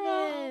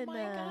Oh haven.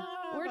 my God.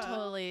 We're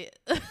totally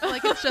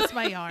Like it's just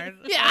my yard.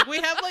 Yeah. Like, we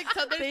have like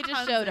they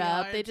just showed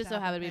up. They just so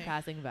happen to be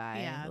passing by.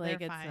 Yeah, like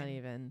they're it's not fine.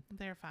 even.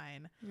 They're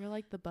fine. You're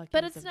like the Buc-ee's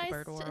But it's of nice. the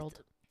bird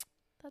world.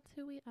 That's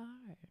who we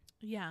are.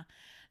 Yeah.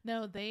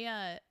 No,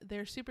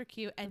 they're super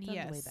cute. And That sounds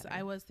way yes, better.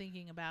 I was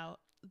thinking about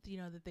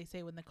that they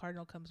say when the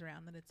cardinal comes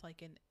around that it's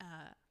like an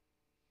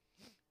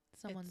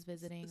Someone's it's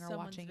visiting or someone's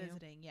watching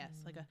visiting. Yes,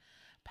 like a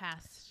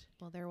past.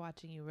 Well, they're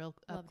watching you real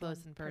up Loved close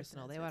one and person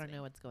personal. is They want to visiting.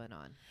 know what's going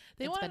on.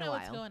 They It's want to been a know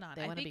what's while. going on.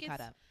 They I want to think be caught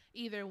it's up.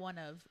 either one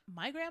of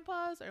my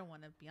grandpas or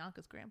one of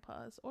Bianca's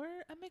grandpas or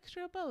a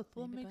mixture of both.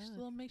 Maybe both.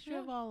 Little mixture Yeah.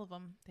 of all of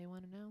them. They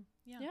want to know.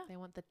 Yeah. Yeah. They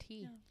want the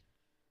tea Yeah.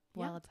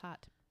 while Yeah. it's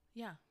hot.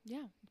 Yeah.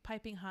 Yeah.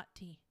 Piping hot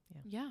tea.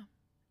 Yeah.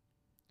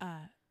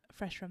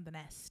 Fresh from the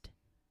nest.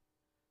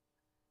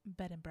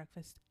 Bed and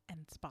breakfast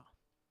and spa.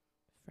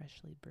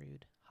 Freshly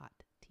brewed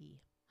hot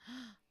tea.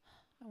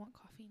 I want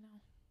coffee now.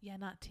 Yeah,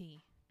 not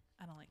tea.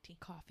 I don't like tea.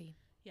 Coffee.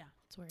 Yeah.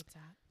 That's where it's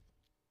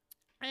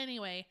at.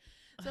 Anyway,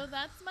 so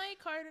that's my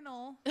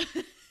cardinal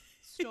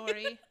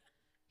story.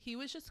 He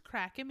was just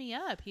cracking me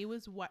up. He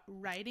was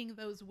riding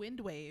those wind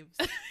waves,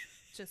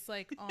 just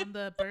like on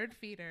the bird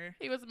feeder.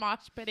 He was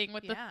mosh pitting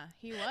with Yeah,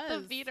 he the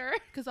was. feeder.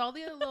 Because all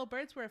the other little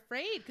birds were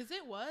afraid because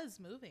it was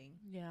moving.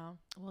 Yeah.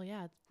 Well,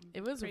 yeah.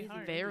 It was Pretty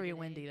hard. very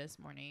windy windy this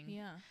morning.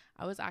 Yeah.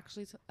 I was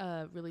actually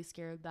really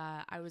scared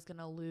that I was going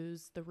to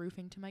lose the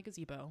roofing to my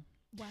gazebo.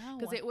 Wow.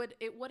 Because it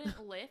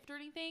wouldn't lift or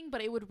anything,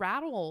 but it would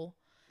rattle.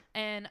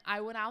 And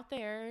I went out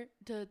there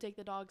to take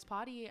the dog's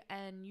potty,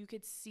 and you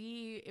could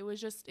see it was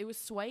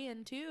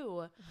swaying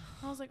too.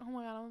 I was like, oh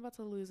my God, I'm about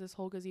to lose this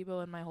whole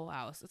gazebo and my whole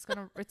house. It's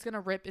gonna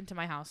rip into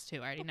my house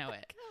too. I already know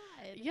it.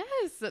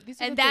 Yes,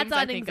 these are And the that's things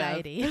I on think of.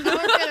 anxiety. I was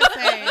gonna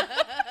say.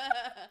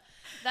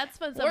 That's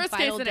fun. Some Worst case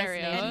final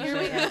scenario. destination And here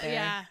we shit right have,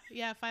 there.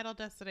 yeah, Final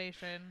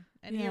Destination.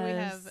 And here we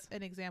have Yes.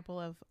 an example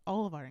of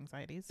all of our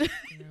anxieties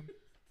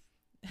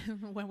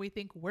when we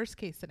think worst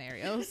case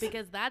scenarios.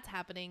 Because that's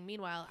happening.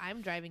 Meanwhile,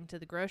 I'm driving to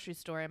the grocery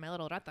store and my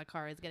little rata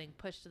car is getting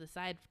pushed to the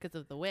side because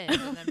of the wind.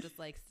 And I'm just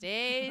like,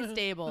 stay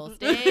stable,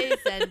 stay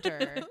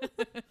center.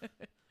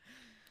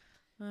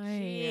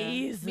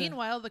 Jeez.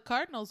 Meanwhile, the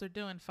Cardinals are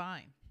doing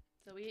fine.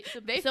 They So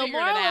figured it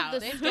moral out.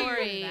 of They the figured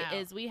story it out.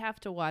 is we have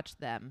to watch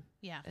them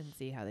Yeah. and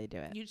see how they do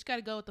it. You just got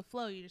to go with the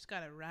flow. You just got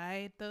to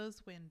ride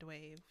those wind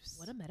waves.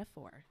 What a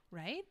metaphor.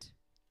 right?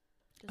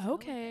 Just go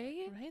with it.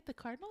 Okay. Right? The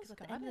Cardinals 'Cause at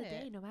got the end of the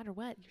day, it. no matter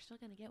what, you're still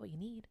going to get what you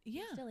need.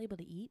 Yeah. You're still able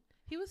to eat.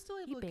 He was still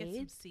He able to get some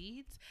bathed.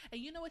 seeds.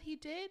 And you know what he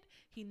did?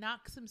 He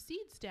knocked some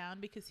seeds down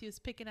because he was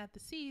picking at the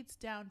seeds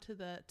down to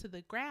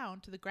the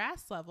ground, to the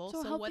grass level.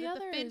 So So help what the did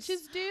the others.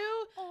 finches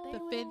do? Oh, The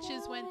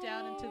finches went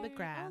down into the Oh,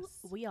 grass.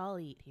 we all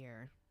eat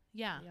here.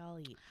 Yeah. We all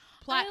eat.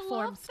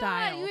 Platform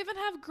style. You even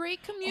have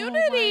great Oh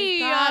community.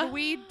 my God,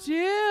 we do.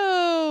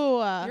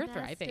 You're Nest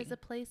thriving. is a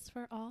place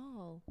for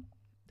all.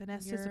 The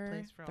nest is a You're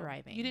place for all.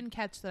 thriving. You didn't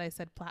catch that I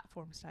said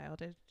platform style,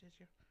 did you?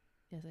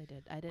 Yes, I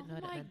did. I didn't know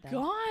what it my meant that.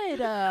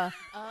 God.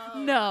 Oh.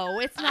 No,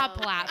 it's not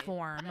Okay.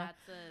 platform.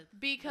 That's a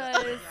Because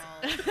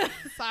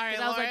Sorry,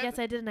 I was like, Lauren. yes,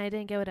 I did, and I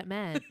didn't get what it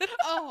meant.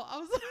 Oh, I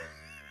was.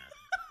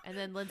 And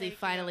then Lindsay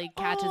finally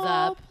catches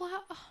up.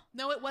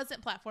 No, it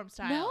wasn't platform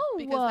style. No.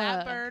 Because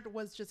that bird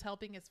was just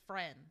helping his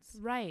friends.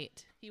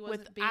 Right. He wasn't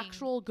With being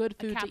actual good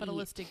food a to eat.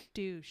 capitalistic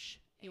douche.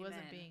 He wasn't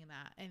Amen. being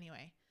that.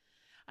 Anyway,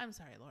 I'm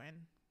sorry, Lauren.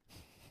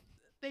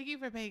 Thank you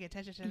for paying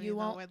attention to me, You though,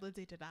 won't- when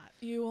Lindsay did not.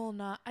 You will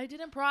not. I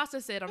didn't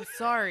process it. I'm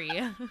sorry.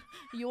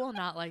 You will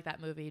not like that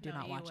movie. Do No,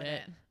 not you watch it.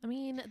 wouldn't. I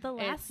mean, the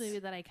last It's movie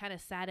that I kind of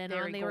sat in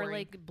very on, they were gory.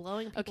 like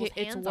blowing people's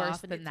Okay, it's hands worse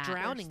off and than it's that.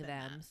 drowning Worse than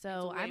them. that. So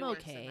It's way I'm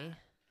worse than okay. that.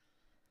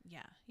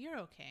 Yeah, you're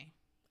okay.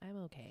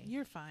 I'm okay.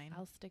 You're fine.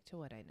 I'll stick to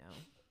what I know,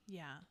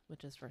 Yeah,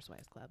 which is First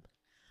Wives Club.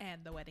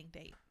 and the wedding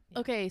date.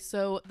 Okay,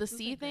 so the Those are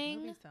sea good thing.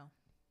 movies, though.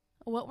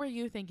 What were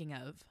you thinking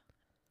of?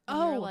 When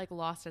you were, Oh. like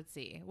lost at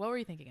sea. What were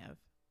you thinking of?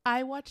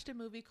 I watched a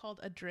movie called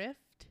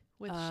Adrift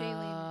with Oh.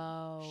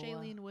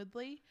 Shailene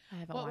Woodley. I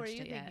haven't What were watched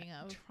you it yet. thinking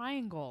of?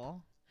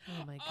 Triangle.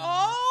 Oh my god.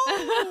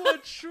 Oh,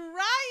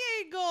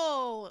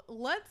 triangle!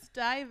 Let's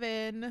dive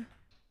in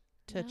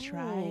to No.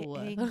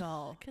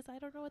 triangle. Because I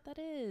don't know what that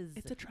is.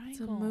 It's a It's a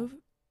triangle. move.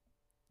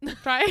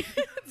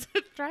 It's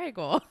a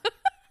triangle.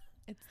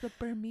 It's the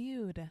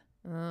Bermuda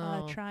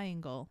Oh.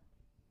 Triangle.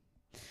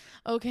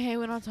 Okay,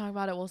 we're not talking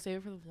about it. We'll save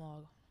it for the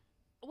vlog.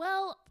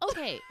 Well,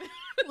 okay.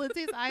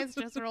 Lindsay's eyes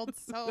just rolled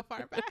so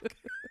far back.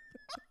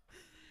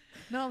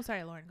 No, I'm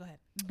sorry, Lauren. Go ahead.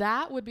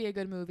 That would be a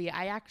good movie.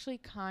 I actually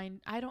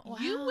I don't.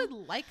 You wow. would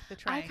like the I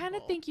triangle. kind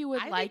of think you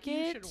would I like think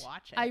it. You should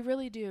watch it. I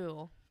really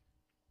do.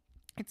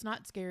 It's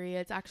not scary.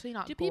 It's actually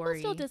not Do gory.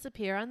 people still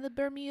disappear on the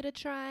Bermuda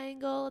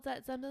Triangle? Is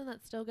that something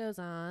that still goes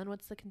on?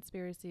 What's the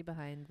conspiracy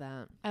behind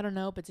that? I don't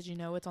know, but did you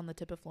know it's on the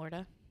tip of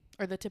Florida?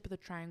 Or the tip of the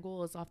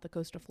triangle is off the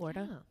coast of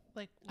Florida? Oh.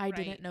 like. I right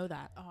didn't know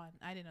that. Oh,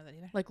 I didn't know that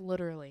either. Like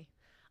literally.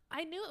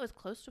 I knew it was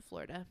close to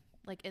Florida,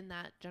 like in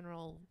that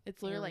general.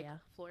 It's literally area.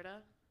 like Florida,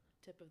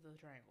 tip of the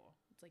triangle.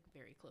 It's like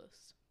very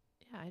close.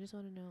 Yeah, I just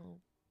want to know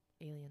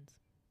aliens.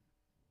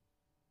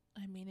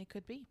 I mean, it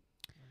could be.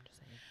 I'm just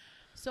saying.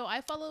 So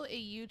I follow a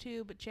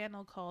YouTube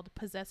channel called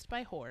Possessed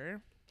by Horror.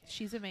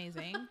 She's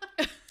amazing.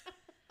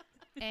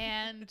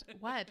 And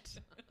what?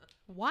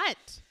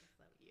 What?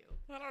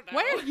 I don't know.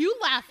 Why are you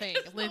laughing,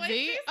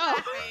 Lindsay?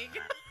 Oh,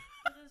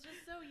 It's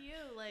just so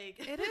you, like.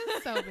 it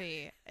is so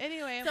me.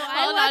 Anyway, So I'm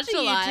I all watch a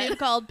nonchalant. YouTube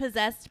called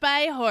Possessed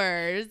by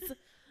Horrors.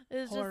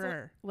 It's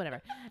Horror. just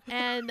whatever,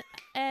 and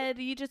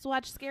you just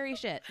watch scary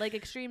shit, like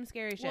extreme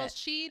scary shit, well,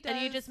 she does.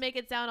 and you just make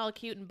it sound all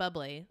cute and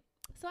bubbly.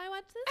 So I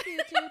watched this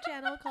YouTube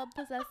channel called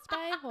Possessed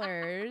by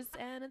Horrors,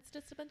 and it's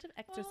just a bunch of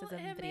exorcism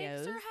it videos.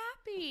 makes her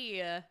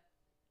happy.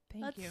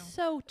 Thank That's you.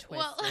 so twisted.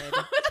 Well,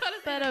 not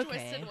But in a okay.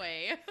 twisted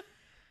way.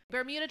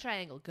 Bermuda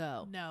Triangle,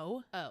 go.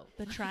 No, Oh,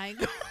 the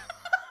triangle.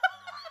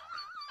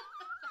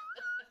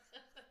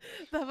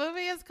 The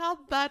movie is called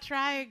The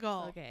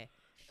Triangle. okay.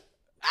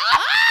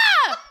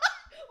 Ah!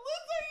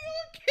 Liz, are you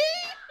okay?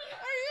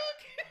 Are you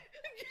okay?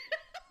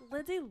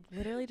 Lindsay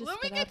literally just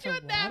Let me spit out get you the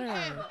a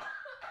napkin. water.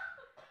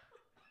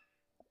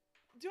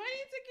 Do I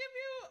need to give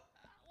you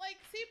like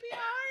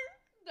CPR?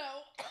 No.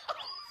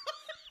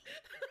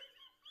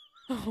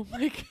 Oh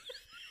my god.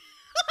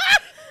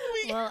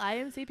 Well, I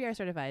am CPR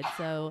certified,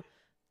 so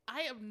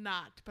I am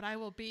not, but I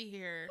will be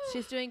here.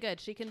 she's doing good.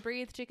 She can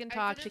breathe, she can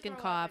talk, she can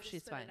cough,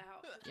 she's fine.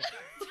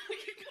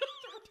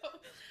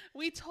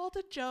 We told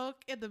a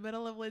joke in the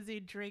middle of Lindsay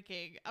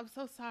drinking. I'm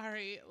so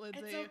sorry, Lindsay.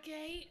 It's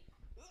okay.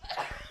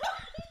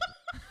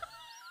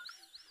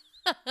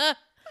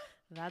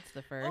 That's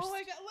the first. Oh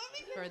my god, let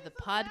me For give the you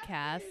some napkins.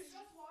 podcast.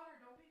 Just water.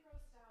 Don't be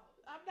grossed out.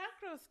 I'm not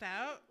grossed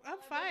out. I'm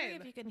Wondering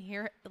fine. If you can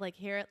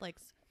hear it,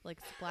 like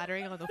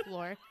splattering on the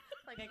floor.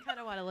 Like I kind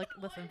of want to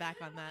listen back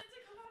on that.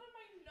 It's come out of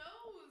my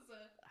nose.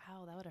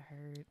 Ow, that would have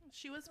hurt.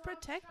 She was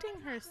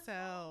protecting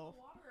herself.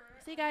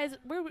 See, guys,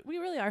 we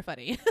really are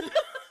funny.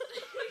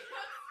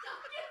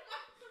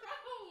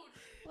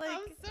 like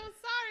I'm so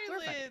sorry, we're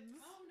fine. Liz.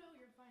 Oh no,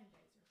 you're fine,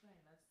 guys. You're fine.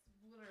 That's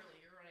literally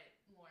you're right,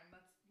 Lauren.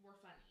 We're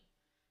funny.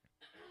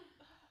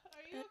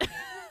 Are you okay?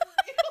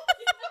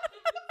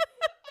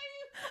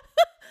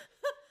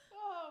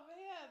 Oh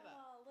man.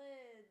 oh,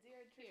 Liz,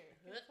 you're a trooper.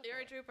 Here,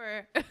 You're a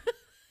trooper.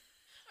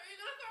 Are you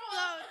gonna throw no,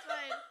 up? it's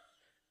fine.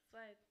 It's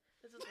fine.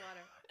 This is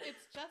water.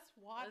 It's just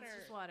water. It's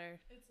just water.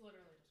 It's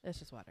literally just. It's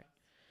just water.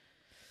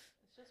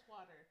 It's just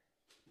water.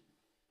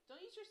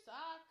 Don't use your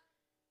sock.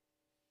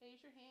 Yeah,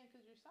 use your hand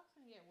because your sock's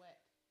gonna get wet.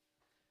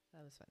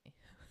 That was funny.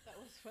 That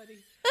was funny.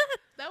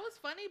 That was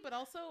funny, but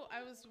also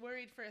I was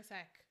worried for a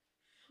sec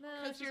No,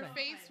 because it's your fine.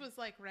 face was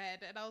like red,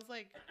 and I was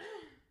like,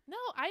 No,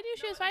 I knew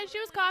she was fine. She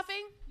was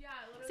coughing. Yeah.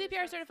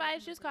 CPR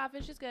certified. She's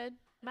coughing. She's good.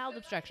 Mild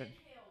obstruction.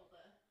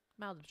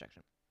 Mild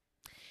obstruction.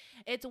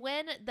 It's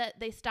when that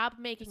they stop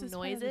making "Is this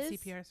part of the noises.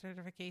 CPR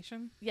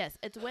certification?" Yes,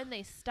 it's when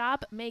they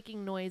stop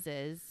making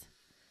noises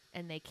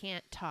and they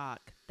can't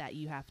talk that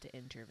you have to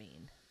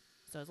intervene.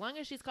 So as long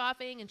as she's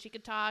coughing and she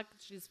can talk,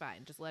 she's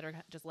fine. Just let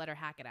her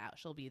hack it out.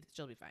 She'll be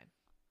fine.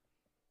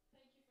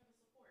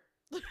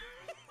 Just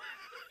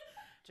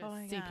Oh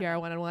my God. CPR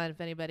 101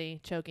 if anybody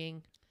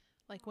choking.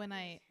 Like when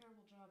I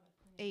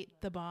ate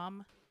the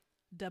bomb,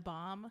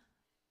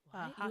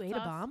 hot you ate a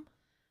sauce. bomb?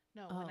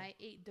 No, Oh. when I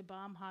ate the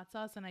bomb hot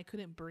sauce and I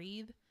couldn't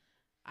breathe,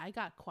 I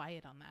got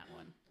quiet on that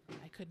one.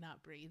 I could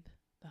not breathe.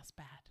 That's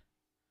bad.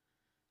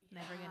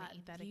 Never gonna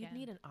eat that again. You'd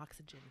need an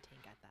oxygen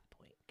tank at that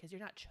point because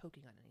you're not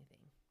choking on anything.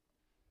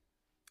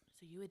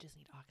 So you would just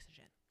need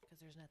oxygen because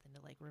there's nothing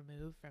to like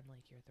remove from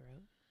like your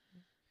throat.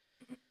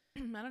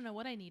 I don't know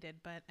what I needed,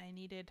 but I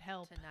needed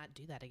help To not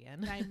do that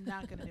again. I'm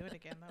not gonna do it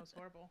again. That was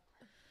horrible.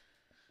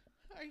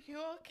 Are you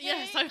okay?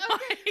 Yes, I'm fine.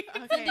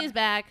 Okay. Cindy's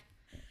back.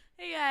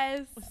 Hey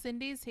guys.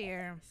 Cindy's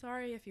here.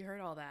 Sorry if you heard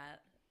all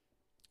that.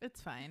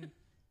 It's fine.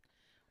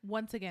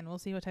 Once again, we'll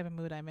see what type of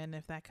mood I'm in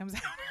if that comes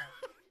out.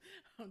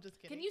 I'm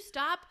just kidding. Can you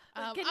stop?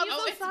 Um, Can oh, you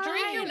oh, it's sorry.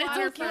 drink your It's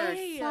water okay.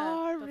 first.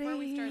 Sorry. Before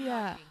we start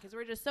talking, because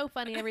we're just so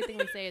funny. Everything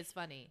we say is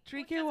funny.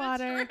 Drink your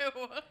water.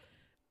 True.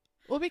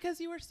 Well, because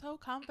you were so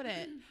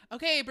confident.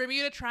 Okay,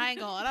 Bermuda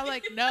Triangle. And I'm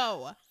like,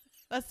 no.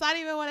 That's not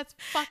even what it's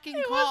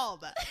fucking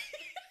called.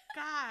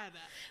 God.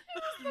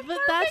 But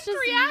that's just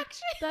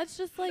reaction. That's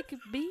just like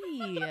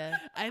me.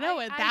 I know,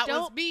 and that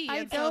was me. I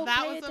And so don't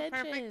that pay was a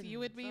perfect attention.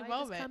 you and me So I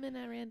moment. just come in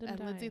at random And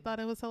Lindsay times. thought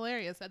it was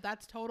hilarious. And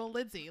that's total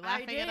Lindsay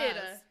laughing at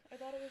us. I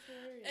thought it was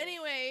hilarious.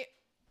 Anyway.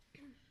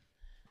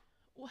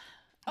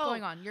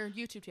 Going on your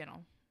YouTube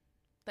channel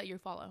that you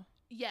follow.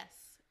 Yes.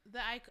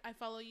 I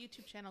follow a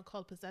YouTube channel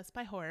called Possessed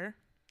by Horror.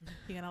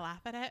 You gonna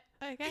laugh at it?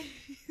 Okay.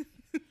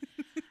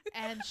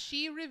 And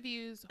she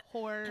reviews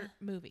horror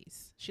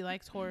movies. She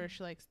likes horror.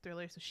 She likes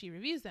thrillers, so she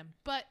reviews them.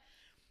 But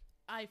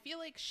I feel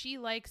like she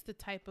likes the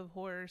type of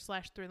horror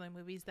 / thriller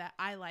movies that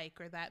I like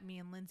or that me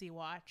and Lindsay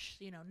watch.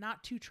 You know,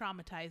 not too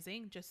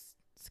traumatizing, just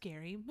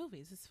scary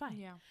movies. It's fine.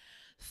 Yeah.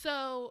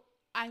 So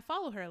I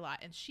follow her a lot,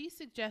 and she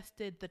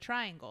suggested the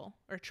Triangle.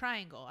 I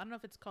don't know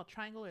if it's called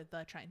Triangle or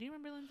the Triangle. Do you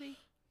remember, Lindsay?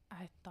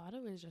 I thought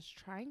it was just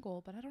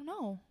Triangle, but I don't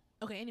know.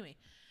 Okay, anyway.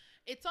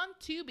 It's on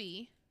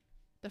Tubi,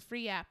 the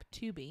free app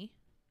Tubi.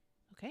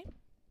 Okay?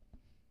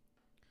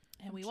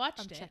 And we watched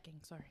I'm it. checking,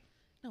 sorry.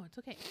 No, it's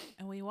okay.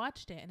 And we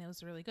watched it, and it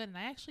was really good. And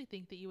I actually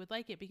think that you would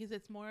like it because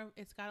it's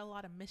got a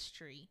lot of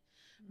mystery,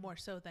 more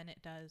so than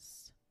it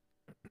does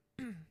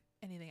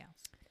anything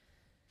else.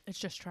 It's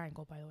just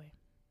Triangle, by the way.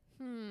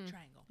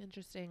 Triangle.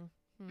 Interesting.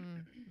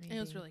 It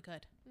was really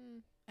good.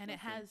 And it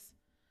Okay. has,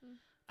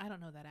 I don't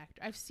know that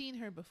actor. I've seen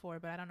her before,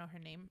 but I don't know her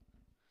name.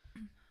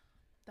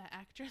 That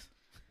actress.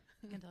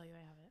 I can tell you I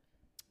have it.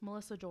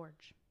 Melissa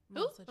George.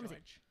 Melissa let me see.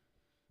 George.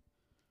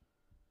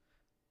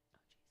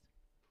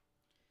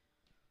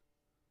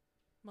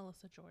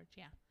 Melissa George,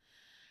 yeah.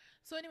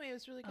 So anyway, it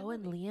was really good. Oh,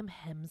 and movie. Liam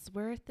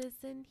Hemsworth is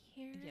in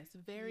here. Yes,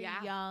 very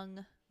Yeah.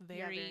 young, very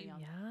very, young.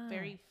 Yeah.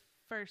 very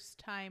first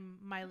time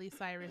Miley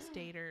Cyrus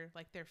dater,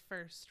 like their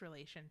first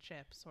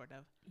relationship, sort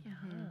of. Yeah.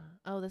 Mhm.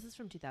 Oh, this is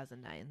from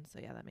 2009, so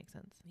yeah, that makes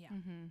sense. Yeah,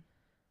 Mm-hmm.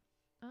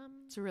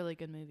 It's a really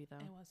good movie, though.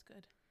 it was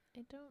good.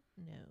 I don't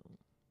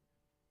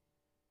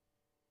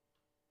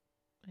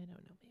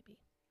know. Maybe.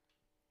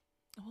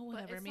 Oh,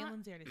 whatever. it's Me and not-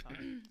 Lindsay already saw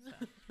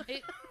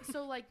it. So.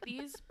 So like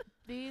these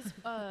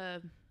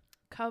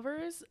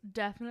covers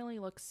definitely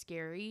look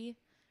scary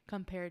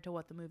compared to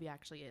what the movie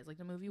actually is. Like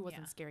the movie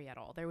wasn't Yeah. scary at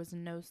all. There was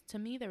no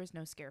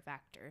scare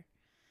factor.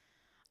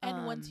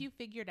 And once Um, you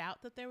figured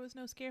out that there was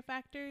no scare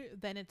factor,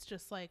 then it's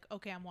just like,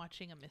 okay, I'm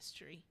watching a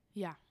mystery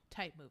Yeah.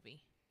 type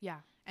movie.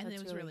 Yeah. And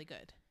That's it was really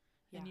good.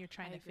 And yeah, you're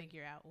trying I to agree.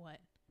 figure out what.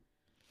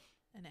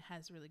 And it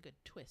has really good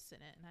twists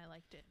in it, and I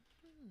liked it.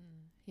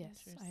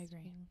 Yes, I agree.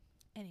 Interesting.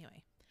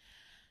 Anyway,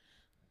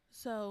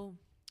 so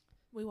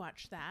we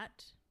watched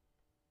that.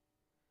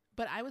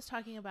 But I was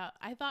talking about,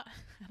 I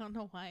don't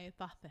know why I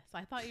thought this.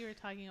 I thought you were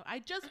talking about, I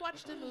just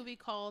watched a movie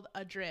called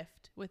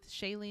Adrift with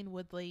Shailene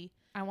Woodley.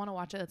 I want to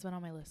watch it. That's been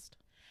on my list.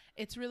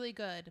 It's really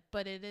good,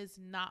 but it is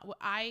not,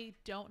 I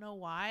don't know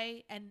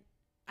why. And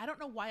I don't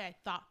know why I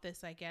thought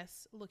this, I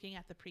guess, looking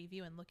at the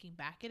preview and looking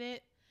back at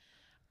it.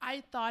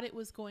 I thought it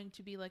was going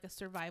to be like a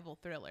survival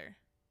thriller.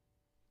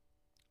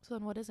 So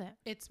then what is it?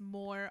 It's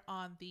more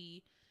on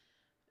the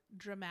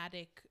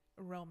dramatic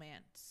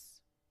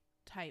romance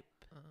type.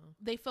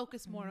 They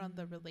focus more on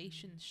the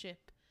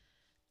relationship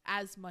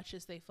as much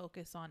as they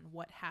focus on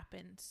what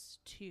happens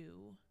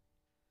to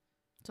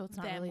So it's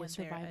not them really when a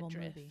they're survival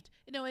adrift. movie.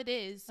 No, it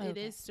is. It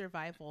Okay. is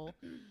survival.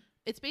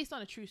 It's based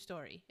on a true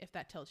story, if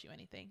that tells you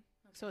anything.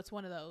 So it's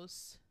one of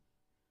those.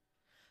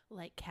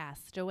 Like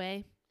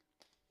Castaway.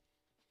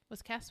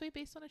 Was Castaway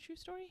based on a true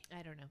story?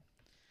 I don't know.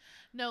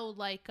 No,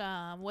 like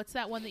what's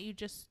that one that you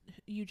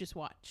just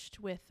watched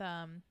with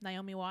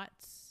Naomi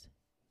Watts?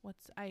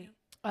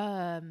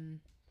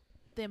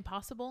 The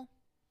Impossible?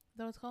 Is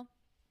that what it's called?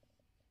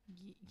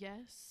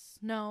 Yes.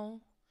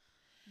 No.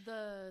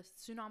 The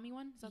tsunami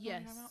one? Is that the one you're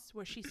talking about?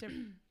 Where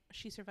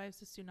she survives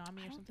the tsunami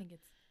I or don't something. think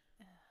it's.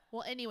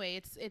 Well, anyway,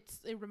 it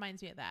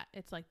reminds me of that.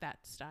 It's like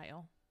that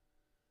style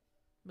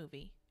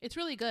movie. It's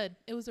really good.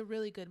 It was a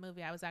really good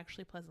movie. I was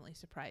actually pleasantly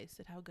surprised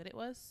at how good it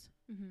was.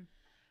 Mm-hmm.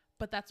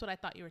 But that's what I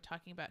thought you were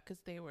talking about because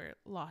they were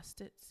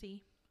lost at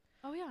sea.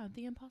 Oh yeah,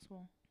 The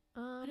Impossible.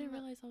 I didn't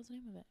realize that was the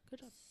name of it.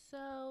 Good job.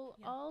 So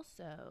Yeah.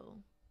 also,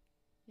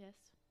 Yes.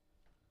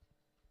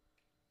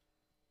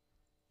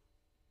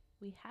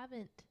 we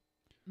haven't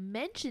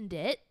mentioned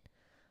it.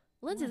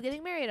 Lindsay's What?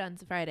 getting married on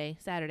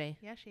Saturday.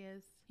 Yeah, she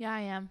is. Yeah,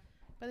 I am.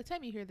 By the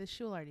time you hear this,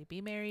 she will already be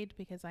married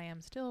because I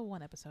am still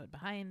 1 episode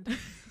behind,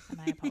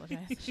 and I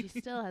apologize. She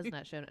still has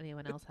not shown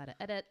anyone else how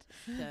to edit,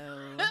 so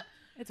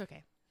It's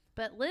okay.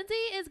 But Lindsay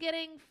is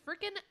getting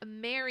freaking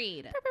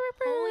married.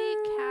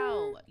 Holy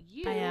cow!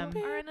 You I am.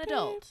 are an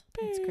adult.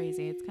 It's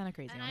crazy. It's kind of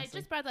crazy. And I honestly.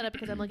 just brought that up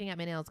because I'm looking at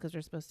my nails because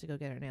we're supposed to go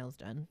get our nails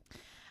done.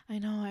 I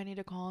know. I need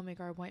to call and make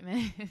our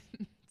appointments.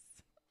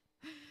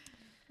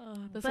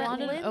 The But salon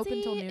didn't Lindsay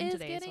open till noon is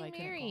today, getting so I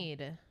couldn't call.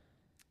 married.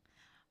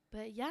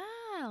 But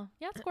yeah,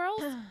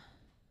 squirrels.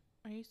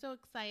 Are you so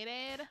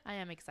excited? I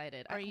am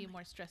excited. Or are you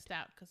more stressed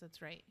out because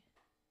it's right?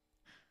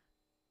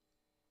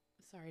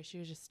 Sorry, she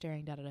was just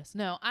staring down at us.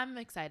 No, I'm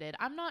excited.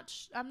 I'm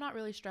not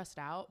really stressed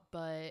out,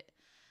 but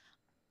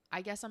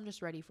I guess I'm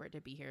just ready for it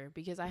to be here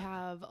because I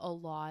have a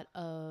lot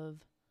of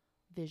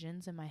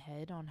visions in my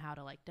head on how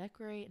to like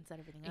decorate and set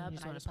everything up, and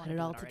I just want to put it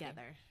all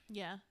together.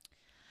 Yeah.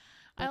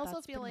 But I also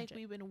that's feel pretty like much it.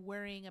 we've been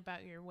worrying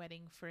about your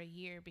wedding for a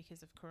year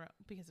because of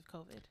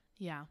COVID.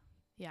 Yeah.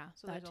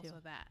 So that there's too.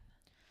 also that.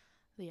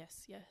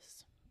 Yes. So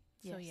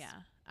Yes. yeah,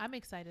 I'm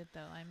excited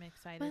though. I'm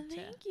excited Well, to.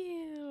 thank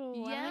you.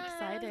 Yeah, I'm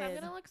excited. I'm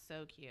gonna look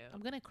so cute.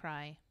 I'm gonna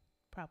cry,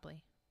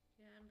 probably.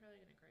 Yeah, I'm probably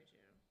gonna cry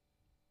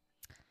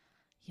too.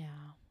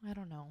 Yeah, I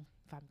don't know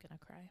if I'm gonna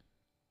cry.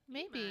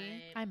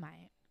 Maybe I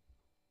might.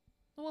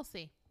 we'll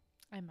see.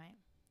 I might.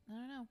 I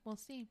don't know. We'll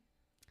see.